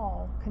an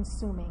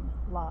all-consuming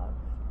love.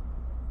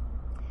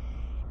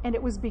 And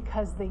it was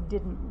because they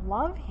didn't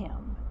love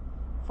him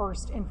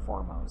first and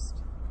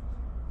foremost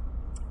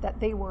that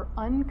they were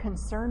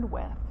unconcerned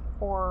with,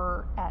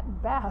 or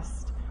at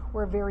best,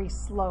 were very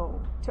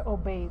slow to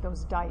obey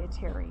those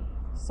dietary,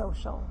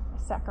 social,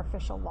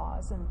 sacrificial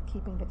laws and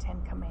keeping the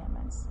 10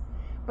 Commandments.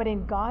 But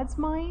in God's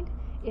mind,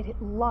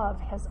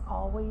 love has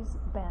always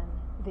been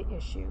the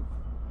issue.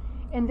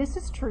 And this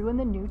is true in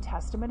the New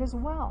Testament as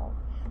well.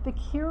 The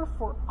cure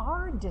for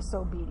our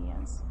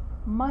disobedience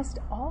must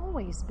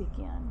always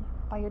begin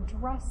by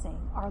addressing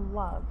our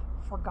love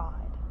for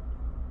God.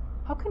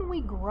 How can we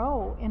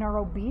grow in our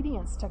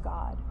obedience to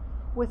God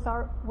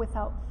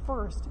without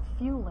first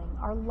fueling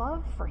our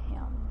love for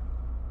him?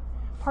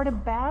 Part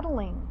of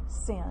battling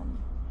sin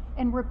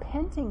and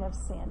repenting of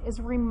sin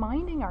is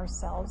reminding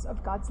ourselves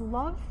of God's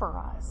love for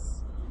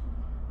us.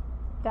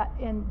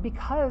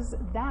 Because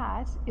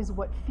that is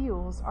what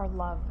fuels our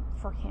love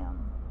for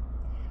him.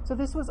 So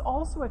this was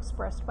also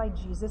expressed by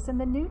Jesus in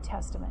the New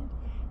Testament.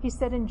 He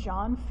said in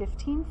John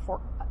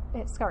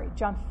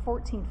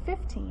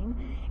 14:15,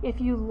 if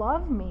you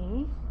love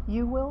me,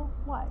 you will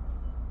what?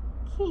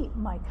 Keep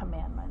my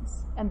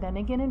commandments. And then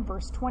again in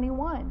verse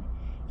 21,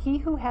 he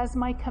who has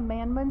my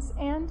commandments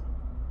and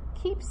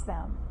keeps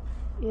them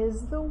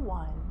is the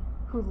one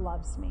who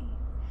loves me.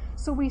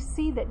 So we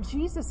see that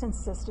Jesus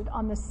insisted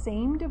on the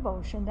same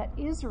devotion that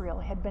Israel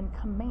had been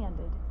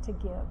commanded to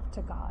give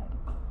to God.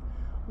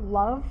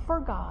 Love for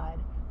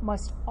God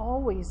must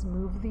always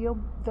move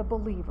the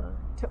believer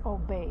to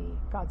obey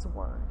God's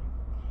word.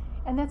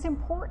 And that's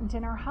important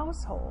in our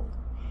household.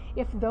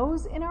 If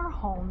those in our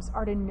homes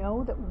are to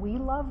know that we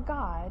love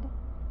God,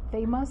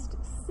 they must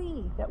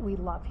see that we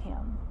love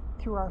him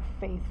through our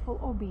faithful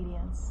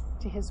obedience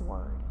to his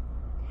word.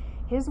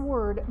 His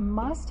word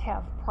must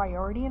have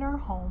priority in our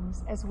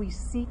homes as we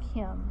seek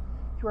him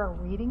through our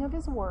reading of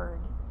his word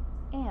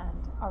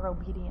and our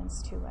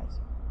obedience to it.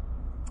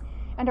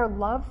 And our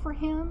love for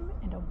him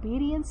and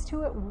obedience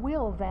to it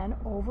will then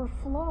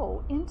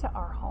overflow into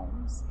our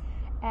homes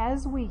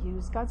as we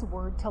use God's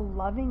word to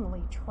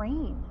lovingly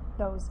train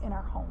those in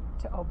our home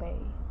to obey.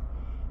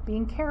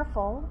 being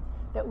careful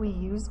that we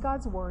use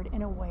God's word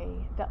in a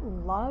way that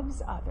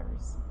loves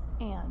others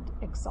and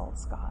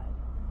exalts God.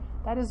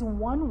 That is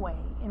one way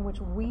in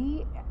which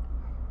we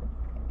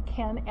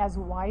can, as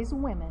wise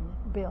women,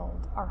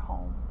 build our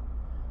home.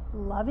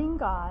 Loving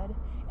God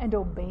and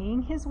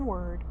obeying his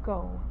word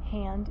go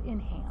hand in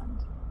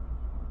hand.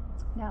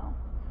 Now,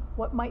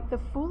 what might the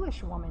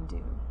foolish woman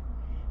do?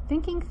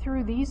 Thinking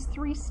through these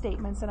three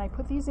statements, and I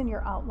put these in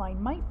your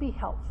outline, might be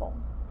helpful.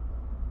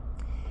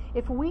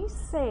 If we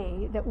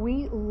say that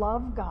we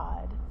love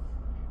God,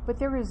 but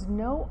there is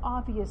no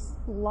obvious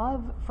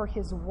love for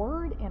his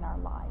word in our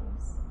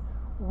lives,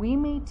 we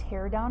may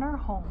tear down our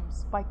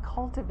homes by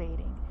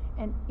cultivating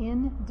an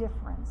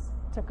indifference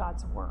to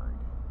God's word.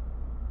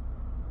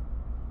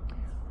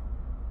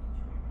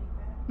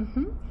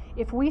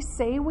 If we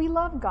say we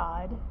love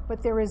God,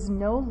 but there is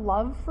no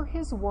love for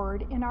his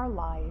word in our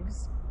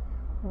lives,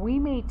 we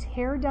may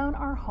tear down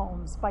our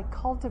homes by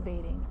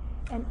cultivating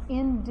an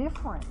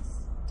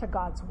indifference to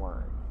God's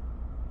word.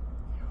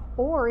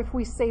 Or if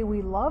we say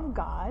we love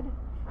God,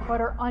 but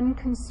are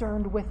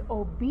unconcerned with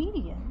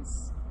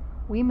obedience,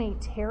 we may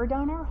tear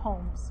down our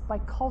homes by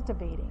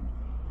cultivating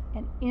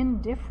an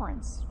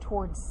indifference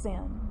towards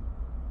sin.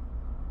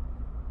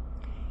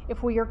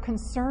 If we are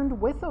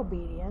concerned with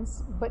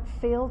obedience, but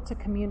fail to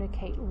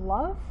communicate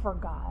love for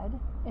God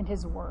and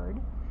his word,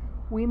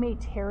 we may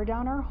tear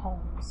down our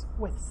homes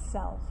with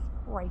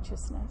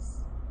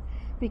self-righteousness.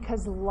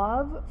 Because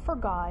love for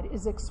God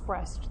is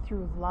expressed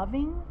through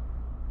loving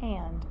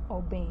and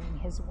obeying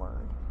his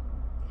word.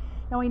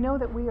 Now, I know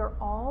that we are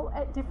all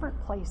at different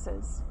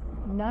places.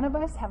 None of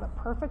us have a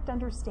perfect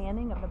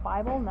understanding of the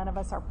Bible. None of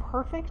us are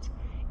perfect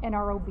in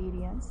our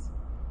obedience.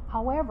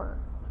 However,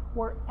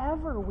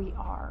 wherever we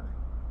are,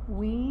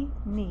 we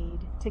need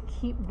to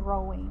keep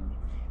growing,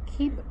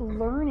 keep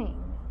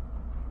learning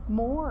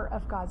more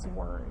of God's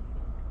word.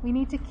 We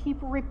need to keep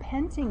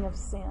repenting of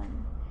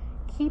sin,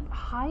 keep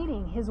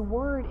hiding his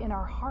word in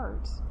our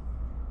hearts.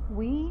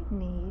 We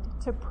need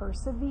to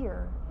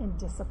persevere in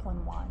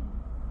discipline 1.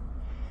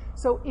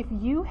 So if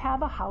you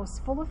have a house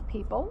full of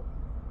people,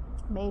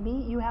 maybe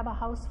you have a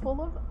house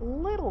full of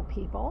little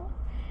people,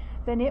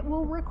 then it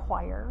will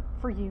require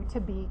for you to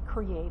be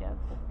creative.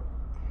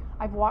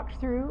 I've walked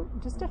through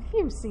just a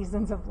few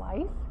seasons of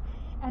life,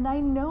 and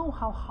I know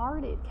how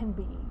hard it can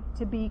be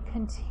to be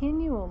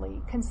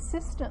continually,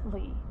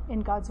 consistently in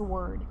God's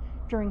word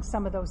during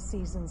some of those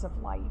seasons of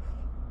life.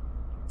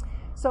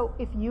 So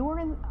if you are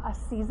in a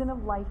season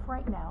of life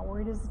right now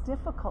where it is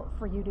difficult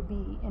for you to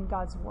be in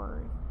God's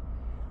word,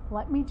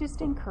 let me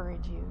just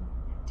encourage you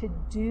to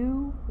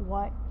do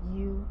what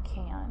you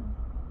can.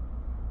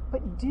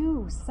 But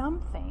do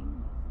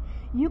something.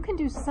 You can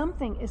do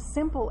something as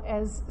simple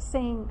as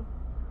saying,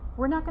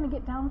 we're not going to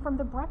get down from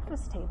the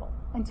breakfast table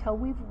until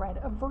we've read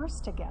a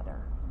verse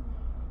together.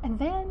 And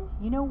then,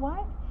 you know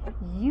what?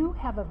 You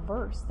have a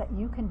verse that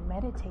you can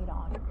meditate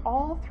on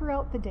all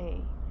throughout the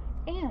day,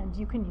 and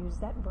you can use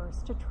that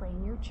verse to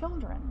train your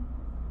children.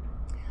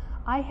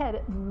 I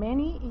had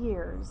many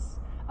years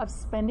of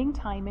spending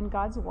time in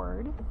God's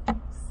word,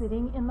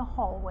 sitting in the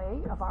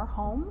hallway of our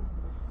home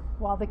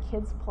while the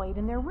kids played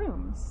in their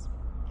rooms.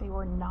 They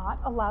were not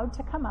allowed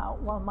to come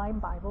out while my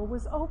Bible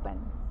was open.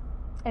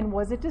 And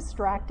was it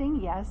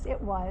distracting? Yes, it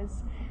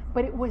was.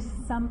 But it was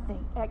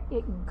something.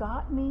 It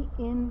got me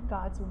in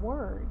God's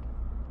word.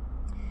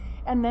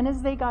 And then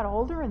as they got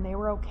older and they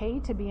were okay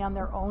to be on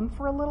their own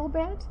for a little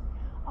bit,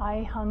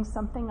 I hung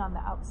something on the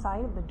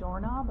outside of the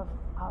doorknob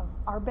of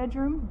our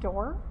bedroom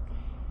door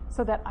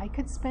so that I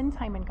could spend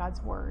time in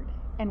God's word.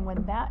 And when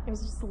it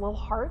was just a little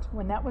heart,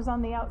 when that was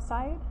on the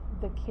outside,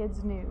 the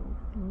kids knew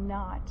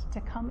not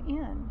to come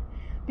in.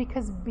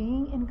 Because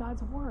being in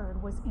God's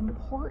word was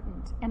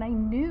important, and I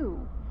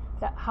knew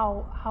that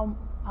how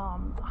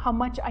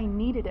much I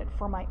needed it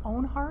for my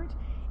own heart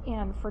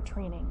and for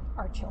training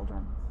our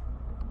children.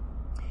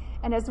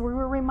 And as we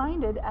were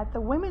reminded at the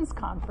women's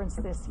conference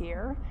this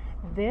year,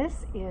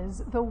 this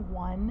is the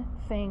one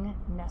thing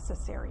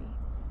necessary.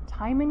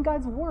 Time in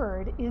God's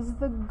word is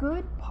the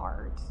good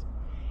part.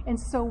 And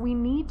so we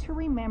need to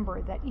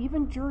remember that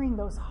even during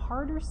those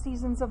harder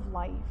seasons of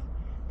life,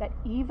 that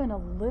even a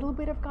little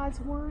bit of God's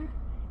word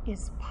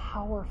is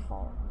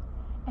powerful,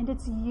 and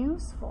it's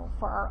useful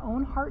for our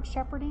own heart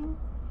shepherding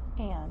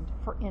and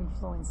for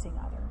influencing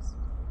others.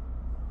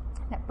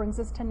 That brings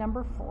us to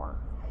number 4.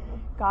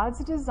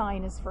 God's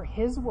design is for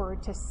his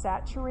word to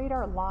saturate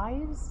our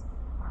lives,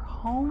 our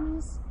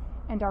homes,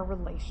 and our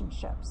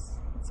relationships.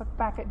 Let's look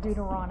back at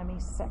Deuteronomy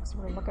 6.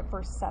 We're going to look at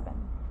verse 7.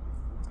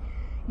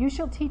 You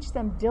shall teach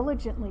them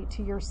diligently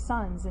to your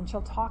sons, and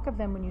shall talk of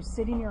them when you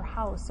sit in your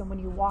house, and when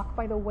you walk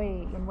by the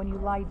way, and when you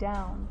lie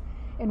down,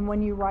 and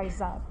when you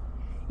rise up.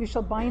 You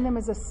shall bind them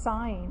as a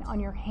sign on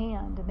your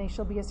hand, and they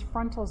shall be as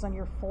frontals on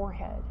your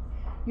forehead.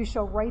 You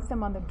shall write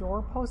them on the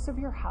doorposts of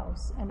your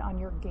house and on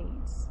your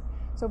gates.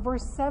 So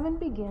verse 7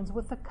 begins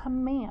with a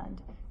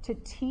command to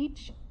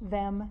teach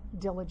them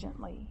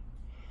diligently.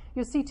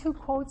 You'll see 2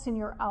 quotes in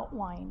your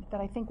outline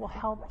that I think will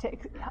help to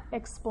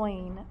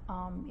explain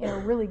in a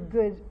really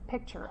good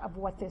picture of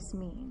what this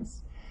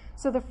means.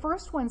 So the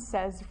first one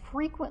says,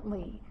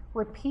 frequently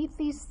repeat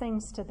these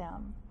things to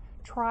them.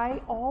 Try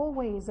all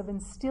ways of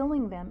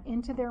instilling them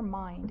into their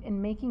mind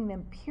and making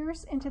them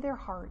pierce into their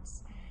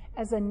hearts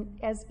as in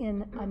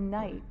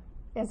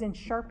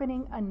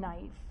sharpening a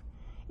knife.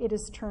 It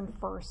is turned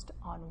first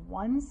on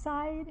one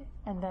side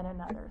and then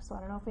another. So I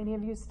don't know if any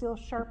of you still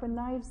sharpen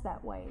knives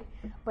that way,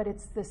 but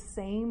it's the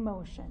same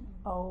motion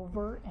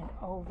over and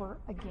over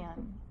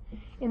again.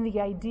 And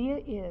the idea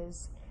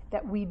is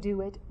that we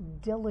do it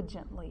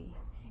diligently,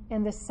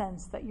 in the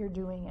sense that you're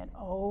doing it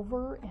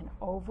over and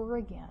over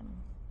again,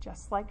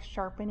 just like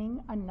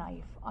sharpening a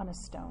knife on a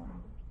stone.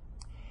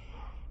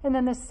 And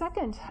then the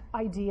second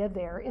idea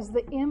there is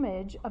the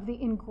image of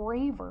the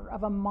engraver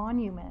of a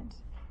monument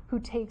who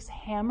takes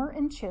hammer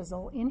and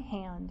chisel in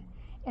hand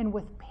and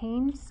with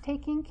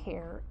painstaking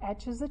care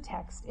etches a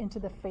text into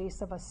the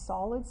face of a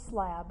solid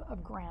slab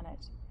of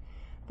granite.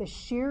 The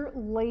sheer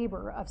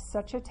labor of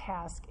such a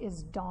task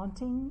is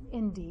daunting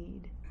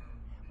indeed,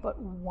 but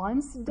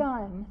once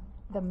done,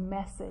 the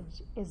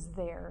message is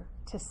there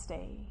to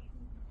stay.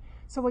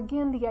 So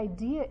again, the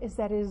idea is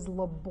that it is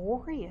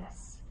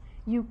laborious.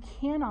 You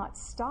cannot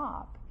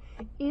stop.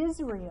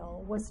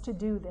 Israel was to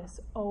do this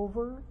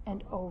over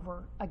and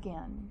over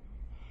again.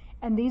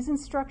 And these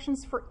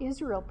instructions for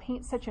Israel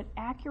paint such an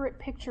accurate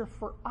picture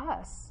for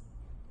us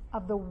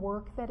of the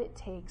work that it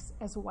takes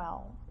as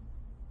well.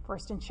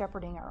 First, in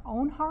shepherding our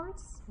own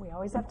hearts, we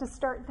always have to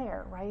start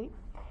there, right?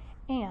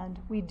 And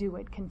we do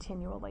it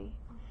continually.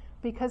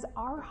 Because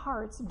our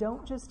hearts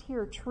don't just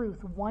hear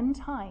truth one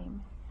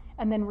time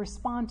and then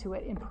respond to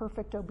it in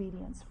perfect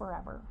obedience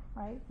forever,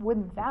 right?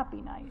 Wouldn't that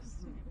be nice?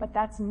 But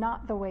that's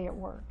not the way it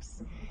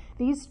works.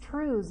 These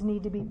truths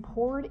need to be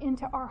poured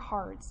into our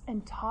hearts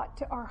and taught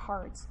to our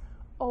hearts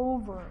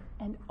over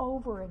and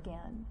over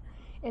again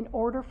in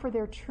order for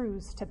their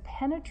truths to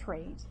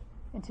penetrate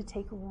and to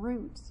take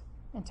root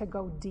and to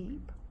go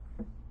deep,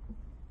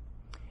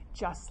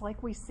 just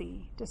like we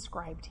see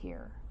described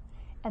here.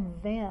 And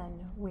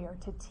then we are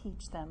to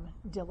teach them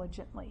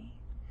diligently.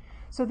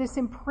 So this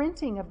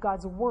imprinting of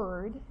God's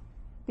word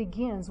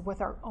begins with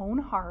our own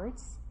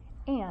hearts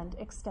and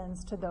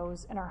extends to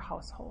those in our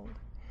household.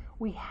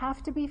 We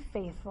have to be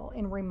faithful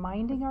in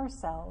reminding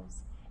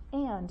ourselves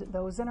and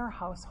those in our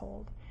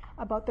household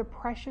about the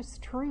precious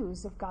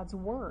truths of God's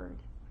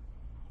word,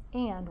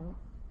 and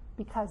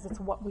because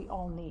it's what we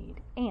all need,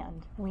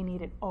 and we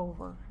need it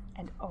over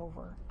and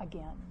over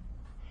again.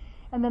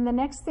 And then the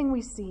next thing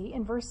we see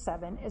in verse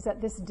 7 is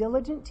that this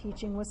diligent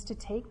teaching was to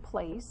take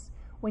place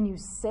when you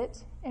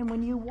sit and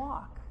when you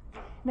walk.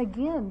 And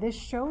again, this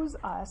shows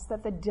us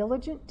that the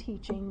diligent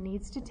teaching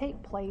needs to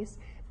take place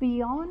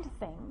beyond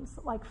things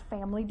like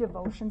family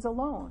devotions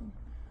alone.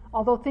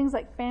 Although things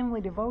like family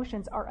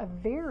devotions are a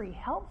very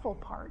helpful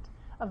part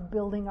of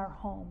building our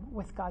home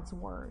with God's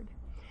word.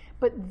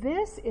 But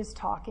this is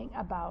talking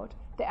about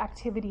the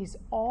activities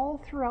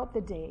all throughout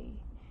the day.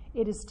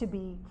 It is to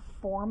be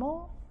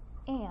formal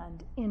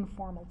and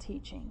informal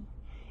teaching.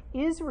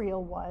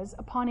 Israel was,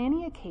 upon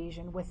any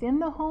occasion, within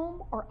the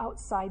home or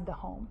outside the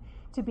home,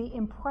 to be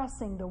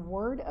impressing the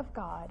word of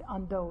God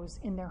on those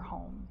in their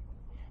home.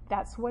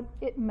 That's what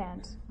it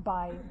meant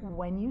by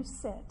when you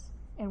sit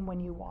and when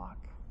you walk.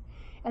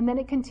 And then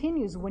it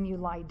continues when you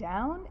lie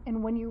down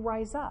and when you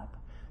rise up.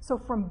 So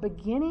from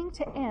beginning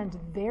to end,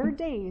 their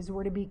days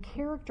were to be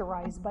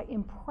characterized by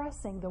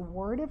impressing the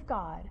word of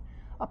God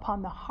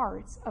upon the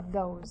hearts of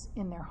those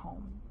in their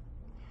home.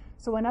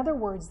 So in other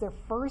words, their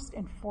first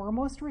and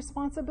foremost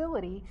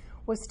responsibility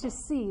was to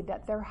see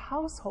that their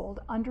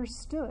household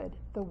understood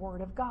the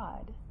word of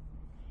God.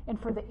 And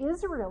for the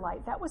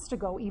Israelite, that was to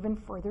go even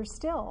further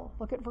still.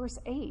 Look at verse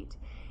 8.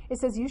 It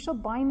says, "You shall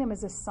bind them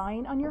as a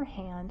sign on your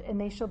hand,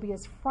 and they shall be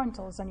as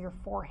frontals on your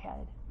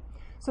forehead."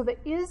 So the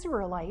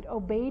Israelite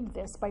obeyed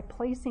this by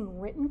placing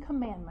written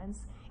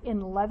commandments in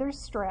leather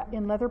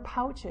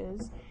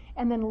pouches,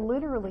 and then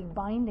literally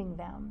binding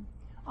them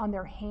on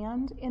their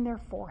hand and their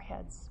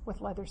foreheads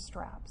with leather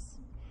straps.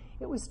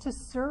 It was to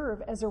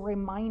serve as a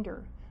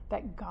reminder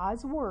that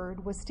God's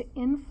word was to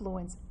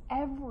influence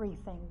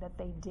everything that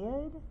they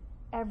did,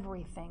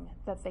 everything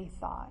that they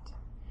thought.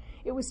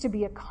 It was to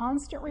be a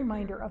constant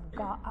reminder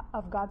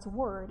of God's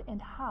word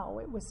and how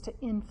it was to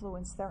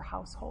influence their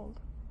household.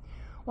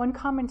 One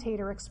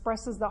commentator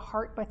expresses the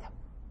heart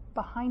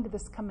behind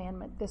this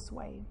commandment this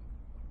way.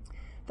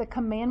 The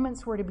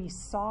commandments were to be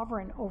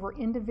sovereign over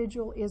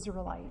individual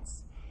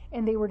Israelites,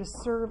 and they were to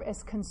serve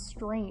as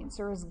constraints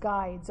or as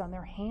guides on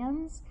their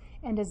hands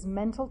and as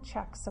mental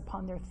checks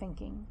upon their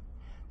thinking.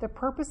 The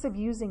purpose of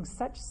using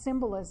such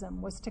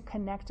symbolism was to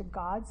connect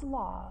God's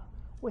law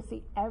with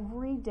the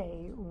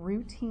everyday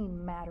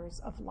routine matters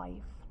of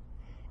life.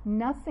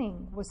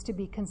 Nothing was to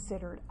be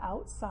considered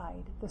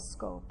outside the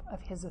scope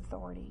of his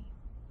authority.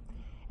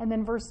 And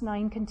then verse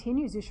 9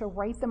 continues, "You shall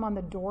write them on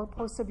the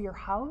doorposts of your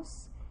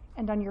house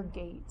and on your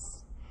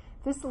gates."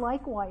 This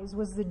likewise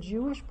was the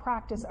Jewish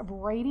practice of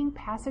writing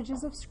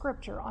passages of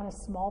scripture on a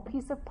small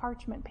piece of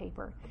parchment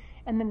paper,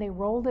 and then they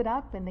rolled it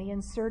up and they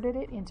inserted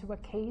it into a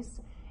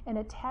case and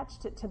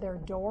attached it to their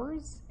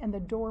doors and the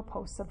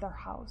doorposts of their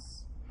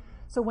house.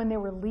 So when they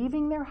were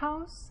leaving their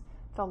house,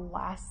 the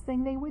last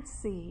thing they would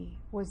see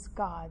was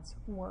God's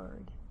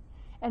word.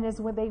 And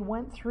as when they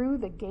went through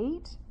the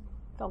gate,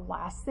 the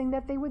last thing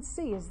that they would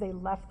see as they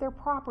left their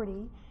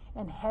property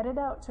and headed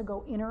out to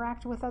go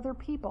interact with other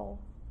people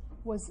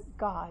was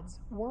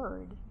God's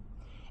word.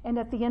 And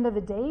at the end of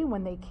the day,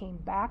 when they came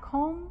back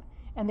home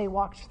and they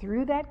walked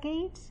through that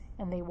gate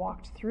and they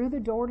walked through the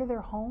door to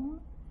their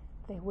home,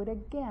 they would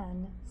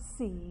again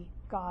see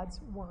God's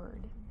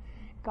word.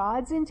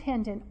 God's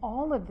intent in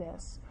all of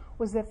this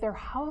was that their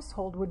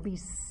household would be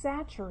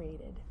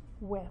saturated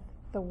with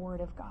the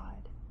word of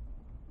God.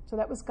 So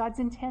that was God's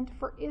intent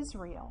for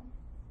Israel.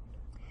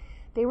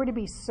 They were to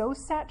be so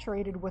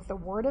saturated with the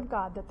word of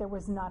God that there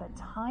was not a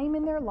time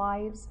in their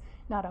lives,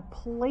 not a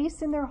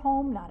place in their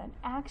home, not an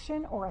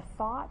action or a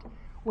thought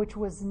which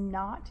was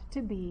not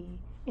to be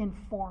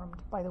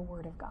informed by the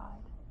word of God.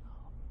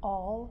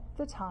 All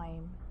the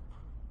time,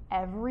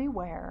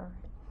 everywhere,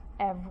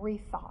 every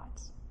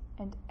thought,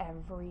 and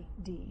every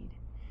deed.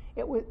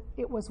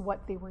 It was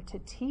what they were to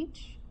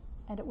teach,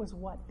 and it was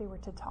what they were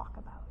to talk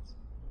about.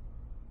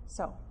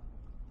 So,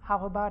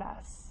 how about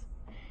us?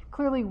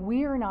 Clearly,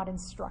 we are not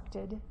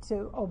instructed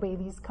to obey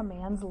these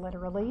commands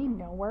literally.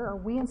 Nowhere are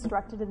we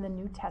instructed in the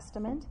New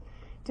Testament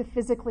to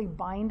physically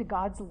bind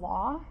God's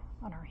law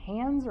on our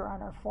hands or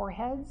on our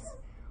foreheads.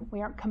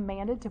 We aren't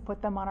commanded to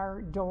put them on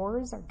our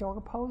doors, our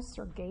doorposts,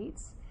 or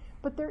gates.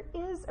 But there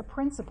is a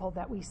principle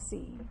that we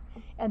see,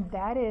 and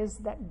that is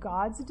that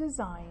God's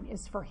design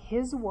is for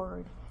His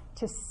word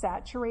to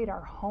saturate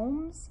our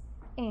homes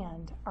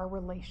and our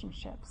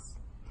relationships.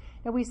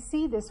 Now we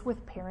see this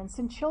with parents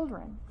and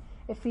children.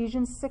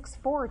 Ephesians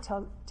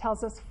 6:4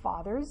 tells us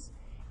fathers,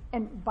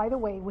 and by the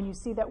way, when you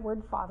see that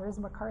word fathers,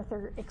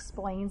 MacArthur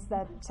explains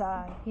that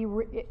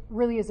it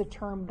really is a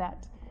term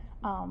that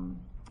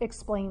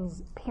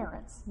explains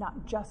parents,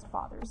 not just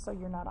fathers, so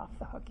you're not off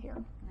the hook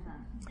here.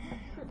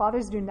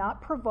 Fathers, do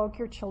not provoke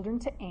your children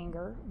to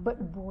anger,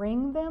 but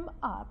bring them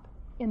up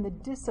in the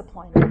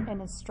discipline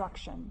and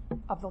instruction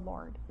of the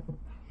Lord.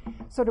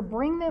 So to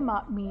bring them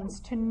up means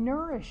to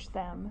nourish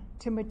them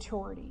to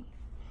maturity.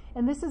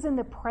 And this is in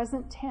the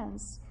present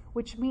tense,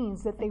 which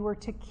means that they were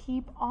to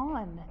keep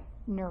on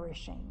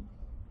nourishing.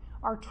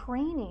 Our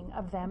training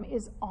of them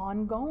is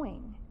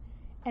ongoing,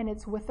 and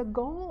it's with a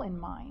goal in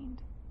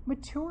mind,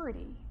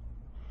 maturity.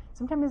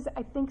 Sometimes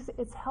I think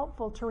it's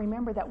helpful to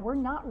remember that we're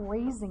not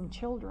raising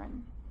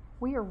children.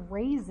 We are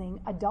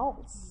raising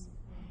adults.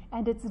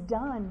 And it's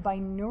done by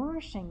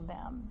nourishing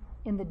them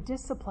in the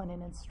discipline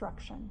and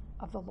instruction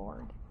of the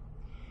Lord.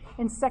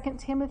 In 2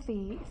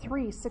 Timothy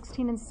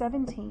 3:16 and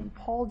 17,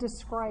 Paul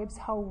describes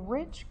how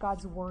rich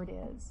God's word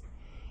is.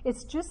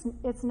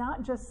 It's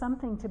not just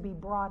something to be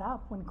brought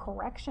up when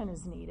correction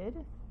is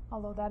needed,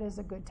 although that is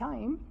a good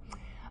time.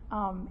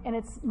 And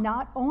it's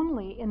not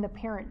only in the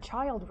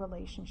parent-child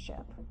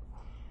relationship,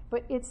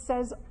 but it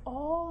says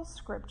all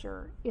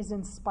Scripture is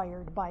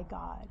inspired by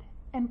God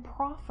and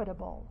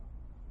profitable.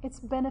 It's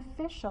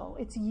beneficial.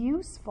 It's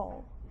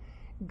useful.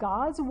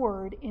 God's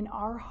word in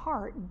our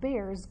heart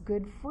bears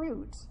good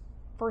fruit,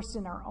 first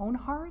in our own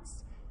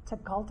hearts to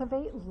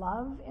cultivate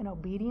love and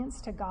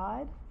obedience to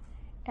God,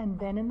 and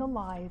then in the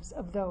lives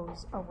of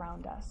those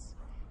around us,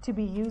 to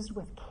be used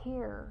with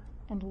care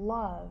and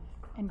love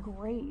and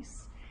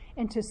grace,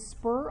 and to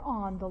spur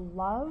on the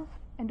love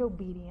and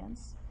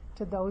obedience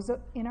to those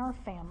in our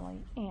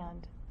family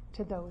and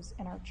to those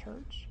in our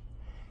church.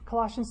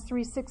 Colossians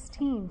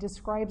 3:16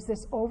 describes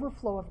this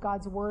overflow of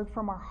God's word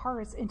from our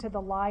hearts into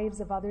the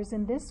lives of others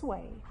in this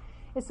way.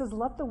 It says,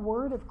 "Let the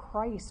word of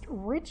Christ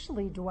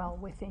richly dwell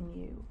within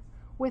you,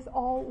 with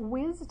all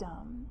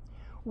wisdom."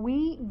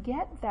 We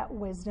get that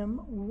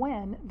wisdom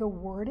when the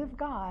word of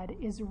God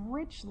is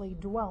richly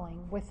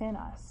dwelling within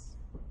us,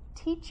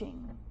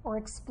 teaching or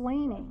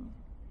explaining,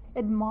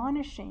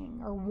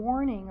 admonishing or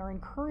warning or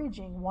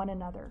encouraging one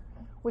another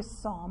with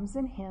psalms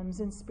and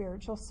hymns and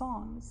spiritual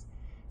songs,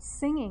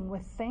 singing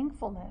with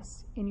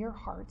thankfulness in your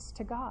hearts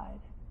to God.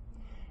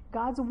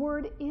 God's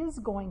word is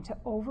going to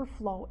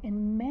overflow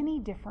in many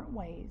different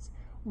ways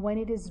when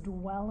it is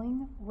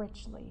dwelling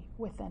richly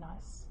within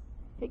us.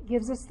 It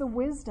gives us the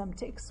wisdom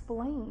to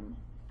explain,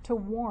 to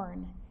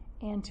warn,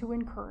 and to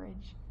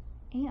encourage,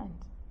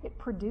 and it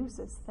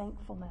produces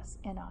thankfulness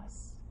in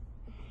us.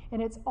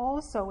 And it's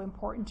also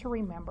important to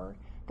remember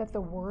that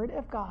the word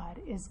of God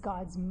is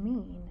God's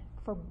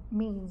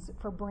means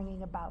for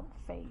bringing about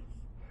faith.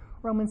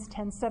 Romans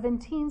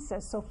 10:17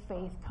 says, "So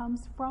faith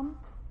comes from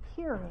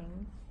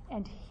hearing,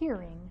 and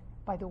hearing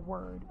by the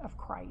word of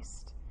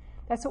Christ."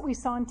 That's what we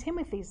saw in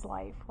Timothy's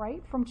life,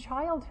 right? From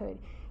childhood,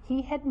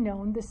 he had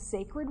known the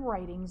sacred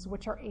writings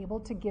which are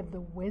able to give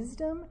the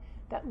wisdom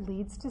that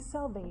leads to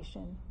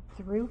salvation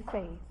through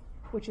faith,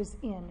 which is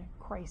in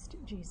Christ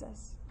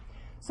Jesus.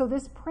 So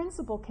this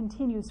principle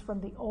continues from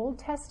the Old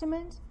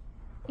Testament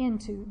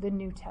into the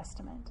New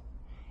Testament.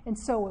 And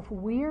so if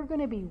we are going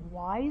to be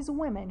wise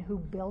women who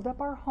build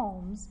up our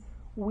homes,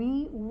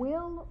 we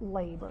will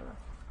labor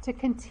to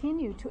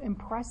continue to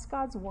impress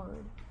God's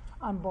word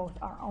on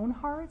both our own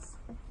hearts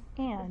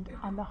and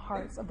on the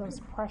hearts of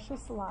those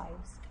precious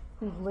lives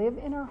who live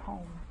in our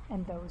home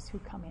and those who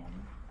come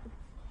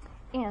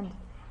in. And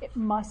it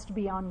must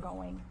be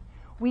ongoing.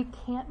 We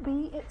can't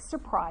be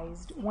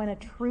surprised when a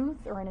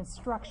truth or an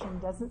instruction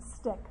doesn't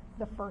stick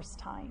the first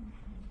time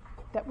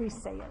that we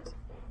say it.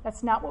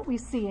 That's not what we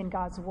see in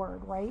God's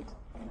word, right?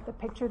 The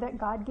picture that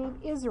God gave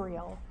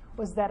Israel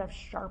was that of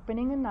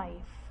sharpening a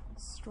knife,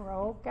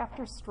 stroke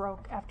after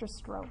stroke after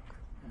stroke,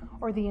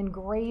 or the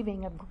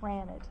engraving of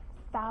granite.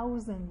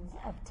 Thousands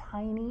of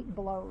tiny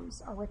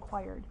blows are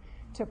required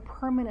to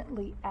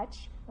permanently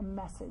etch the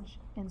message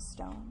in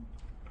stone.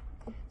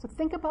 So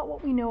think about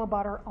what we know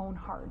about our own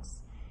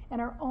hearts and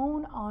our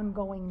own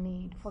ongoing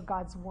need for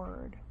God's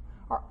word,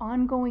 our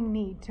ongoing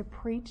need to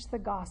preach the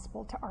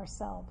gospel to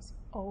ourselves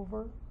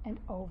over and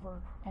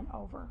over and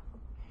over.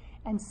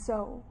 And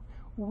so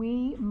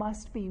we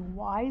must be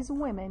wise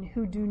women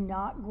who do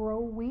not grow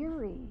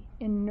weary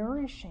in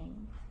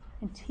nourishing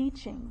and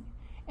teaching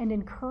and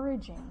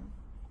encouraging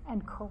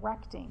and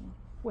correcting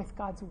with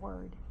God's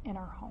word in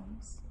our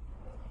homes.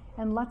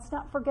 And let's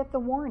not forget the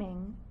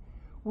warning.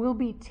 We'll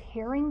be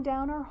tearing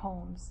down our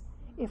homes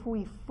if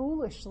we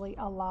foolishly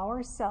allow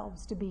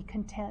ourselves to be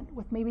content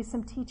with maybe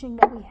some teaching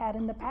that we had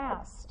in the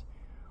past,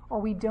 or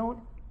we don't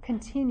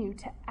continue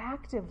to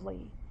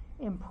actively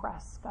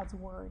impress God's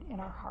word in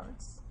our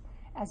hearts,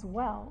 as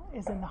well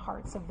as in the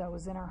hearts of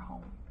those in our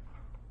home.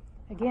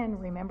 Again,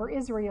 remember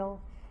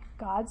Israel.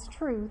 God's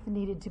truth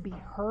needed to be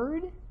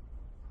heard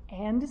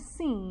and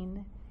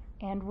seen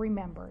and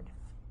remembered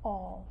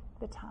all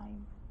the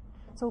time.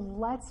 So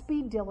let's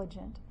be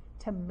diligent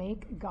to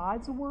make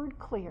God's word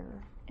clear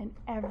in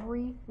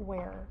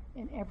everywhere,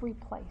 in every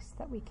place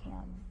that we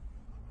can.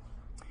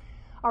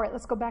 All right,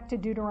 let's go back to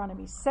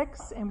Deuteronomy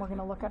 6, and we're going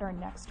to look at our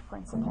next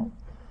principle.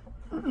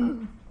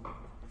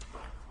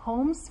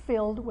 Homes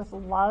filled with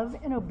love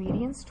and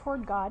obedience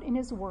toward God and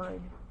His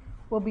word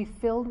will be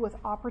filled with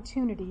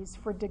opportunities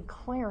for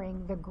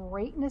declaring the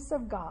greatness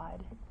of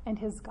God and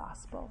His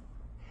gospel.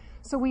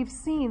 So we've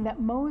seen that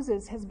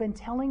Moses has been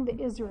telling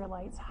the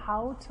Israelites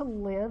how to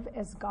live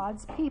as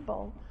God's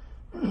people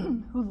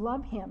who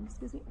love Him,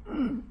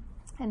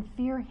 and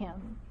fear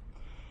Him.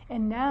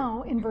 And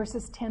now in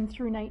verses 10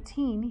 through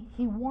 19,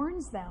 he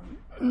warns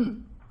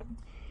them.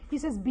 He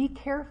says, "Be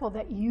careful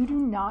that you do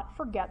not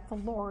forget the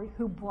Lord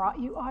who brought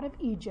you out of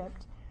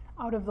Egypt,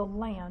 out of the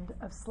land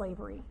of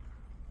slavery."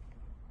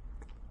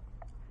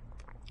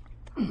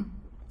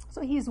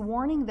 So he's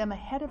warning them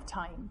ahead of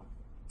time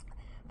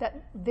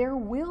that there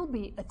will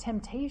be a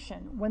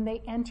temptation when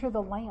they enter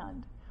the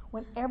land,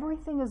 when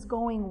everything is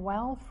going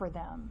well for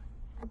them.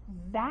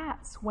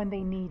 That's when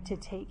they need to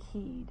take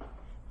heed.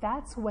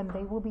 That's when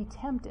they will be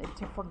tempted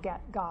to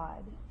forget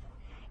God.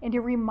 And he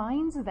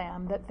reminds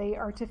them that they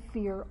are to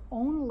fear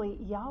only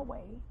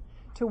Yahweh,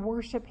 to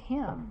worship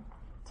Him,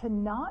 to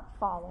not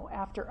follow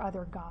after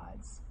other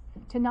gods,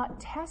 to not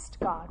test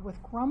God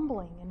with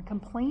grumbling and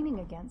complaining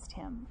against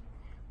Him,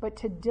 but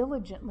to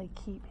diligently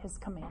keep His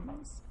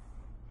commandments.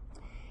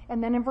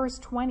 And then in verse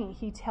 20,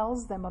 he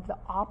tells them of the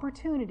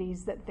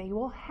opportunities that they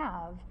will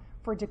have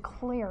for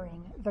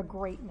declaring the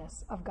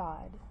greatness of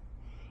God.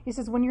 He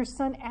says, when your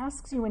son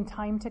asks you in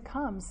time to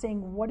come,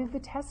 saying, "What do the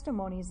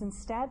testimonies and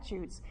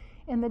statutes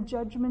and the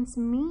judgments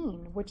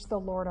mean, which the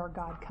Lord our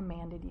God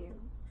commanded you?"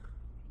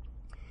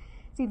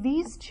 See,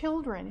 these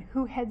children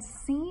who had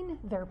seen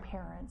their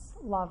parents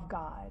love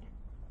God,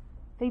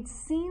 they'd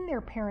seen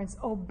their parents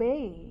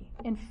obey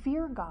and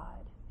fear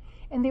God,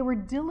 and they were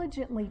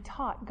diligently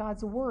taught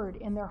God's word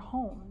in their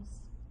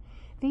homes.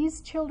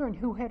 These children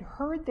who had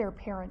heard their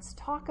parents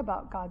talk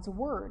about God's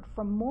word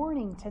from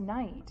morning to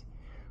night,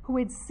 who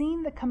had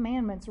seen the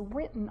commandments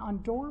written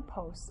on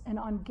doorposts and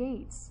on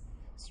gates,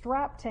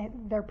 strapped to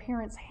their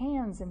parents'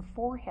 hands and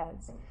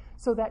foreheads,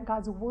 so that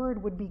God's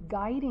word would be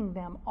guiding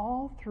them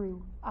all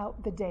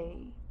throughout the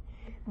day.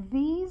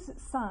 These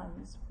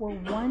sons were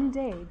one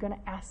day going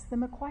to ask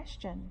them a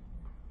question.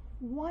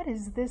 What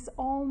does this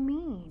all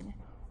mean?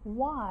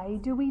 Why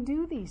do we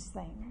do these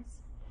things?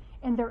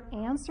 And their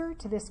answer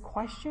to this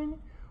question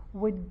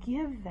would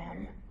give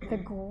them the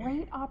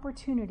great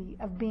opportunity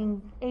of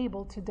being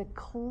able to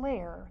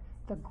declare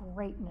the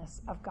greatness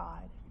of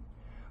God.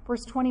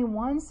 Verse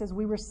 21 says,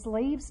 "We were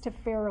slaves to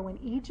Pharaoh in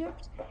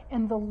Egypt,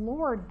 and the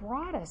Lord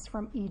brought us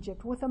from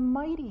Egypt with a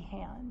mighty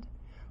hand.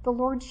 The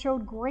Lord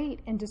showed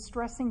great and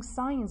distressing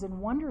signs and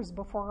wonders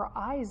before our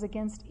eyes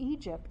against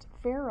Egypt,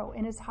 Pharaoh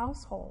and his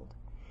household.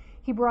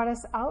 He brought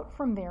us out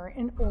from there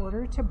in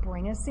order to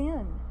bring us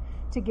in,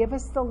 to give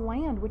us the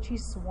land which He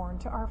sworn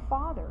to our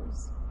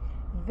fathers.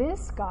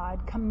 This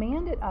God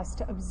commanded us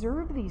to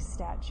observe these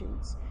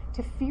statutes,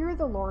 to fear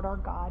the Lord our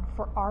God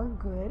for our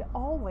good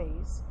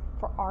always,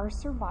 for our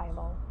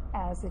survival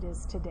as it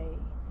is today.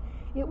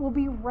 It will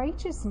be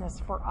righteousness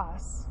for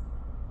us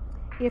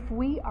if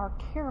we are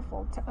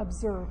careful to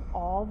observe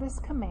all this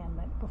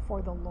commandment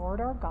before the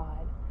Lord our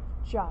God,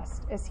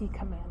 just as He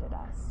commanded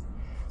us."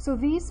 So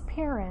these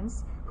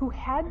parents who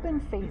had been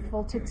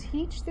faithful to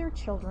teach their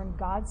children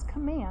God's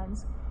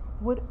commands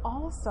would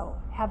also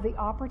have the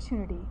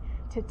opportunity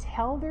to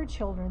tell their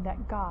children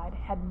that God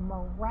had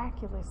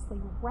miraculously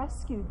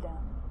rescued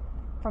them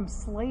from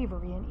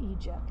slavery in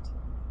Egypt.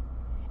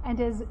 And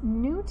as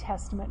New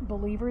Testament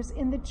believers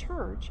in the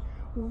church,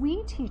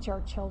 we teach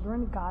our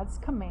children God's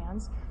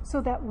commands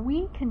so that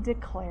we can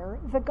declare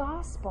the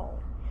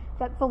gospel,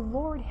 that the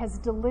Lord has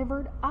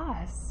delivered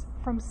us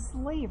from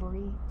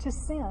slavery to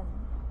sin.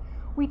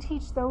 We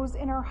teach those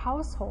in our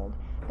household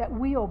that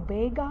we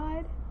obey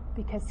God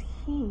because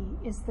He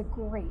is the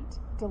great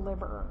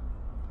deliverer,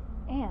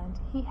 and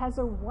He has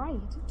a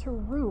right to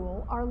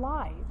rule our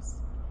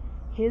lives.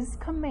 His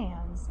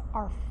commands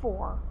are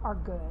for our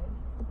good.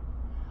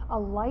 A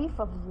life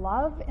of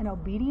love and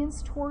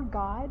obedience toward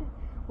God,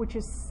 which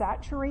is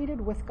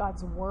saturated with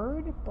God's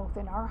word, both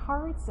in our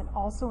hearts and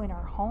also in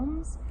our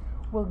homes,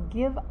 will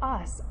give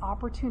us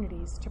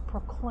opportunities to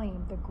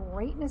proclaim the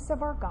greatness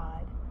of our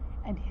God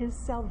and His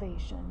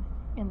salvation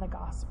in the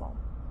gospel.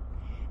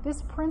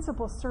 This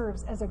principle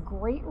serves as a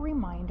great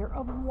reminder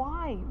of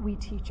why we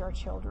teach our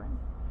children.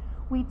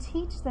 We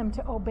teach them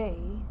to obey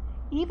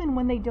even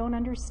when they don't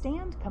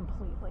understand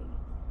completely,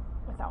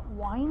 without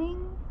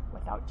whining,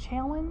 without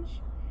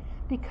challenge,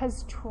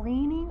 because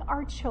training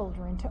our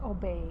children to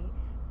obey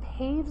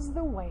paves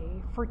the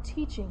way for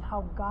teaching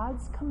how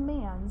God's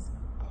commands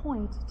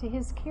point to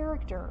His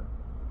character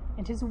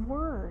and His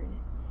word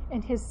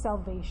and His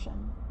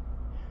salvation.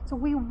 So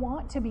we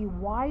want to be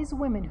wise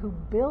women who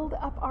build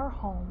up our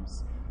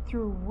homes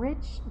through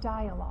rich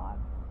dialogue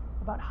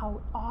about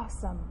how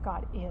awesome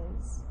God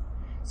is.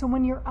 So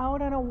when you're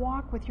out on a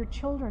walk with your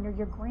children or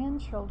your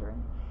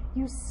grandchildren,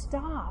 you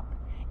stop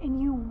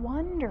and you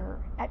wonder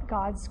at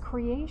God's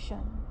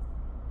creation.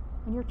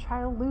 When your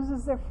child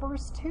loses their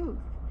first tooth,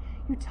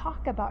 you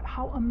talk about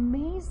how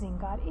amazing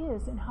God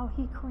is and how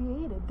He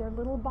created their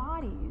little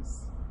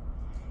bodies.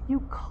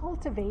 You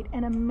cultivate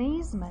an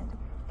amazement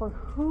for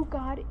who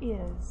God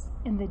is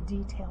in the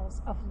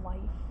details of life.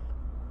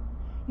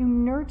 You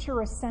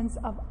nurture a sense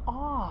of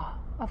awe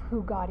of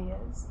who God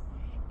is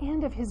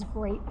and of His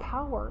great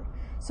power,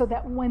 so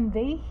that when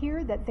they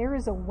hear that there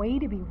is a way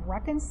to be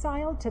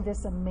reconciled to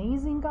this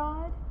amazing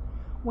God,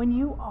 when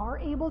you are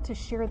able to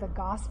share the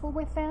gospel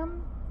with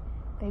them,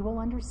 they will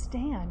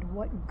understand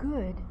what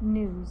good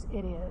news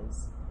it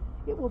is.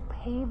 It will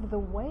pave the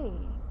way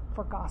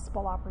for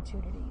gospel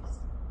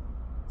opportunities.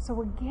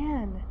 So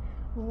again,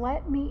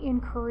 let me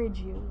encourage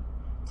you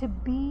to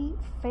be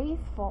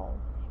faithful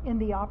in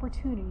the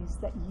opportunities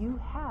that you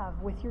have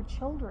with your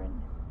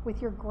children,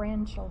 with your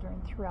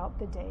grandchildren throughout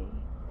the day.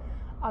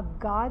 A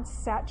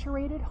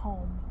God-saturated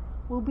home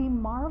will be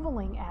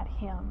marveling at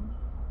Him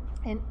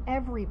in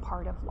every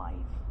part of life,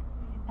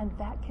 and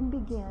that can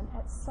begin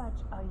at such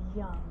a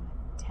young,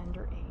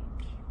 tender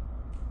age.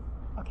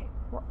 Okay,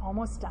 we're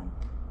almost done.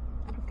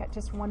 I've got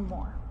just one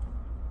more.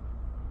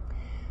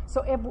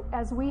 So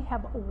as we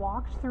have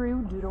walked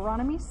through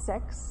Deuteronomy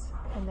 6,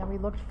 and then we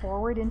looked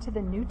forward into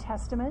the New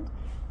Testament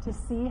to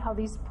see how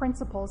these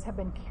principles have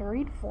been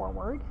carried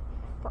forward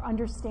for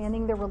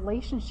understanding the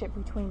relationship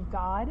between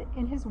God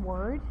and His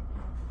Word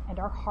and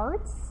our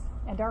hearts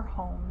and our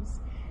homes,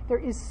 there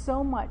is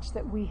so much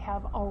that we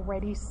have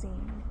already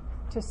seen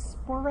to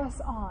spur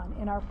us on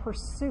in our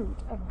pursuit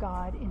of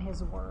God in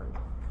His Word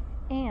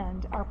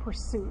and our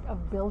pursuit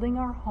of building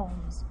our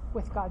homes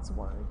with God's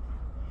Word.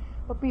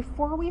 But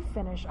before we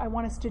finish, I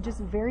want us to just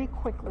very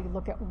quickly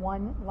look at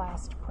one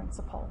last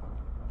principle.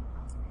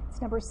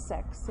 It's number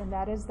 6, and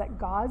that is that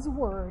God's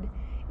Word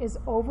is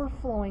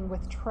overflowing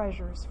with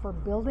treasures for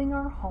building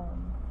our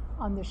home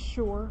on the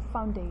sure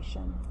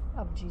foundation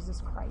of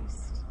Jesus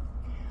Christ.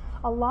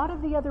 A lot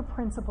of the other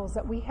principles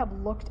that we have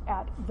looked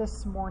at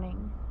this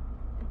morning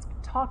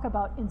talk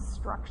about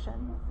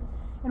instruction,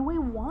 and we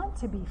want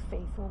to be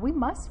faithful. We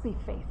must be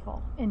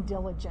faithful and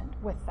diligent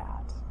with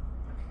that.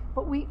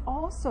 But we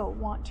also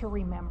want to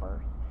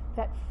remember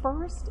that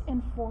first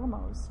and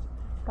foremost,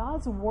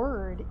 God's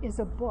Word is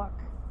a book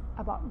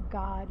about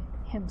God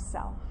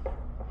Himself.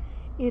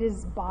 It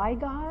is by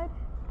God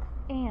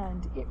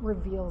and it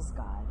reveals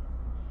God.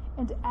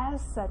 And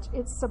as such,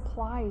 it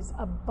supplies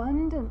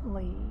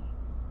abundantly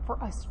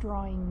for us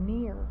drawing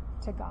near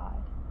to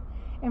God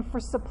and for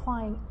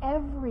supplying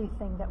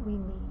everything that we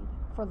need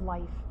for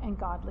life and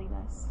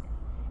godliness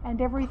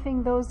and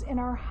everything those in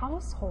our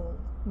household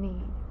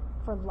need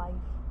for life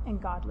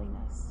and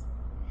godliness.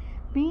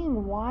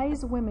 Being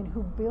wise women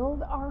who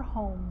build our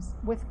homes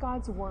with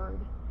God's Word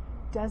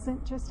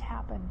doesn't just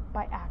happen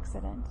by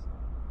accident.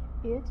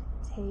 It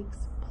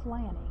takes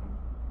planning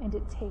and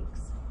it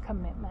takes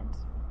commitment.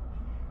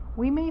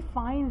 We may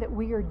find that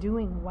we are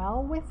doing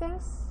well with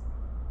this,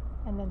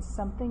 and then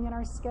something in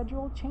our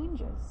schedule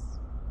changes,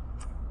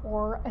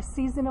 or a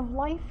season of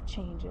life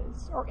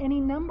changes, or any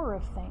number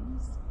of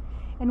things.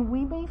 And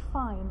we may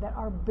find that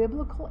our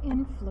biblical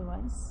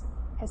influence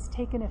has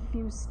taken a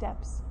few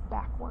steps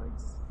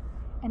backwards,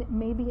 and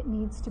maybe it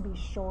needs to be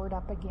shored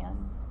up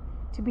again,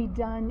 to be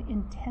done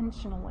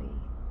intentionally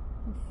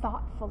and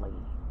thoughtfully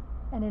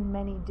and in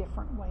many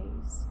different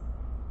ways.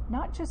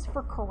 Not just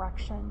for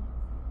correction,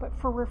 but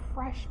for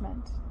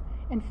refreshment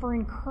and for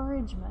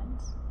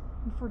encouragement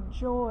and for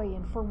joy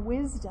and for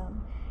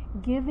wisdom,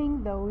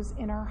 giving those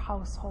in our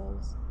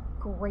households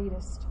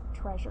greatest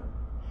treasure.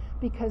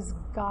 because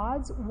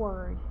God's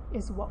word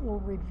is what will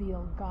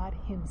reveal God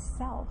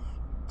himself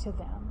to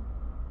them.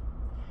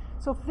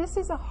 So if this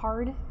is a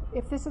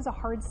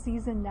hard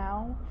season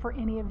now for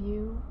any of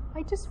you,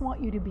 I just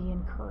want you to be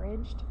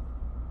encouraged.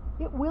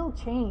 It will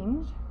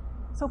change,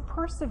 so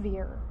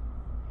persevere.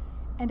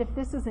 And if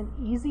this is an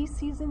easy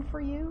season for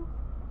you,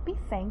 be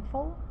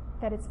thankful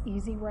that it's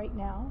easy right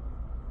now,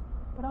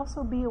 but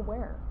also be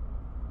aware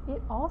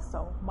it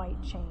also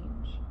might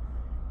change.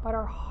 But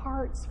our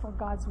hearts for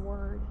God's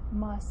word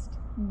must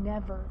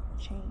never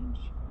change.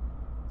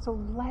 So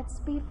let's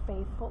be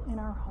faithful in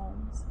our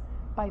homes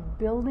by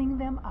building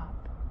them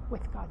up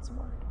with God's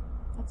word.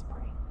 Let's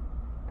pray.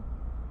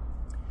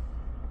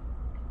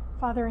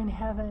 Father in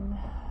heaven,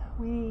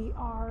 we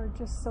are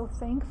just so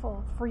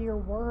thankful for your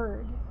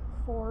word,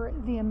 for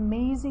the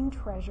amazing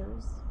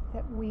treasures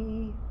that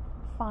we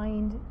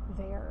find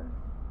there.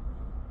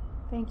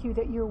 Thank you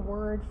that your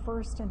word,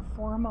 first and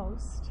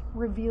foremost,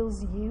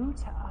 reveals you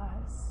to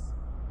us.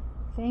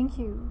 Thank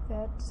you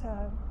that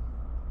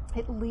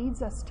it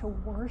leads us to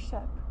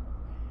worship,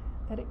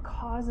 that it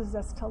causes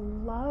us to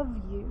love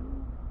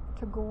you,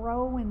 to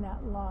grow in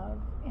that love,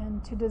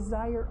 and to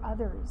desire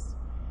others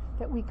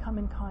that we come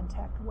in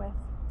contact with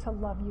to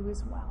love you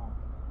as well.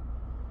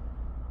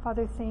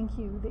 Father, thank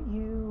you that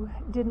you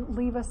didn't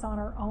leave us on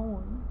our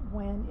own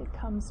when it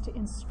comes to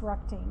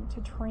instructing, to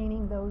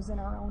training those in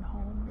our own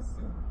homes.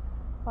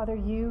 Father,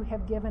 you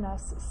have given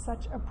us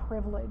such a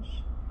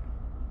privilege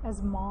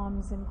as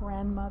moms and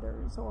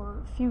grandmothers,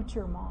 or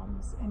future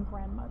moms and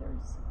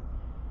grandmothers.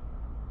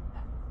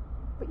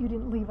 But you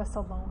didn't leave us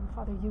alone,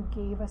 Father. You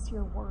gave us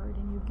your word,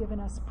 and you've given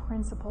us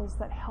principles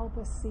that help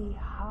us see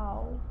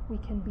how we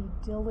can be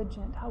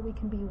diligent, how we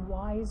can be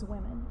wise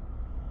women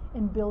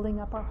in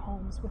building up our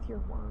homes with your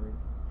word.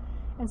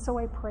 And so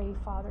I pray,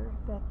 Father,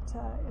 that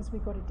as we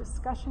go to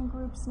discussion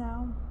groups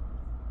now,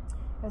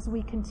 as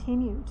we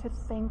continue to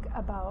think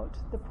about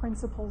the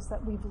principles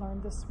that we've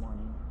learned this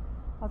morning,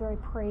 Father, I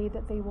pray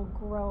that they will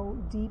grow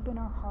deep in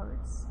our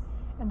hearts,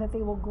 and that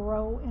they will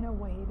grow in a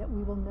way that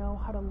we will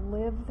know how to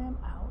live them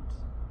out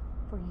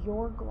for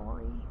your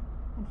glory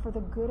and for the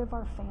good of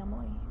our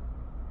family.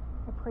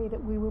 I pray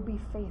that we will be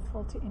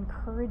faithful to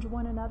encourage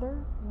one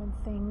another when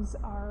things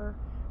are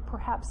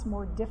perhaps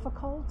more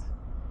difficult,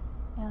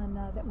 and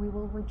that we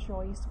will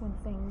rejoice when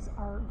things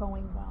are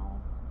going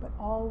well, but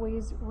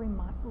always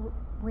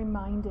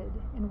reminded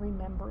and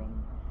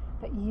remembering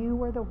that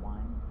you are the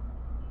one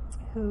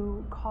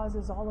who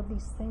causes all of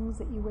these things,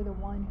 that you are the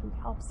one who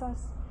helps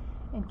us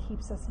and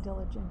keeps us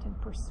diligent in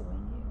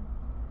pursuing you.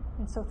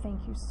 And so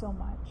thank you so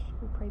much.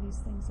 We pray these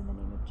things in the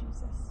name of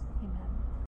Jesus. Amen.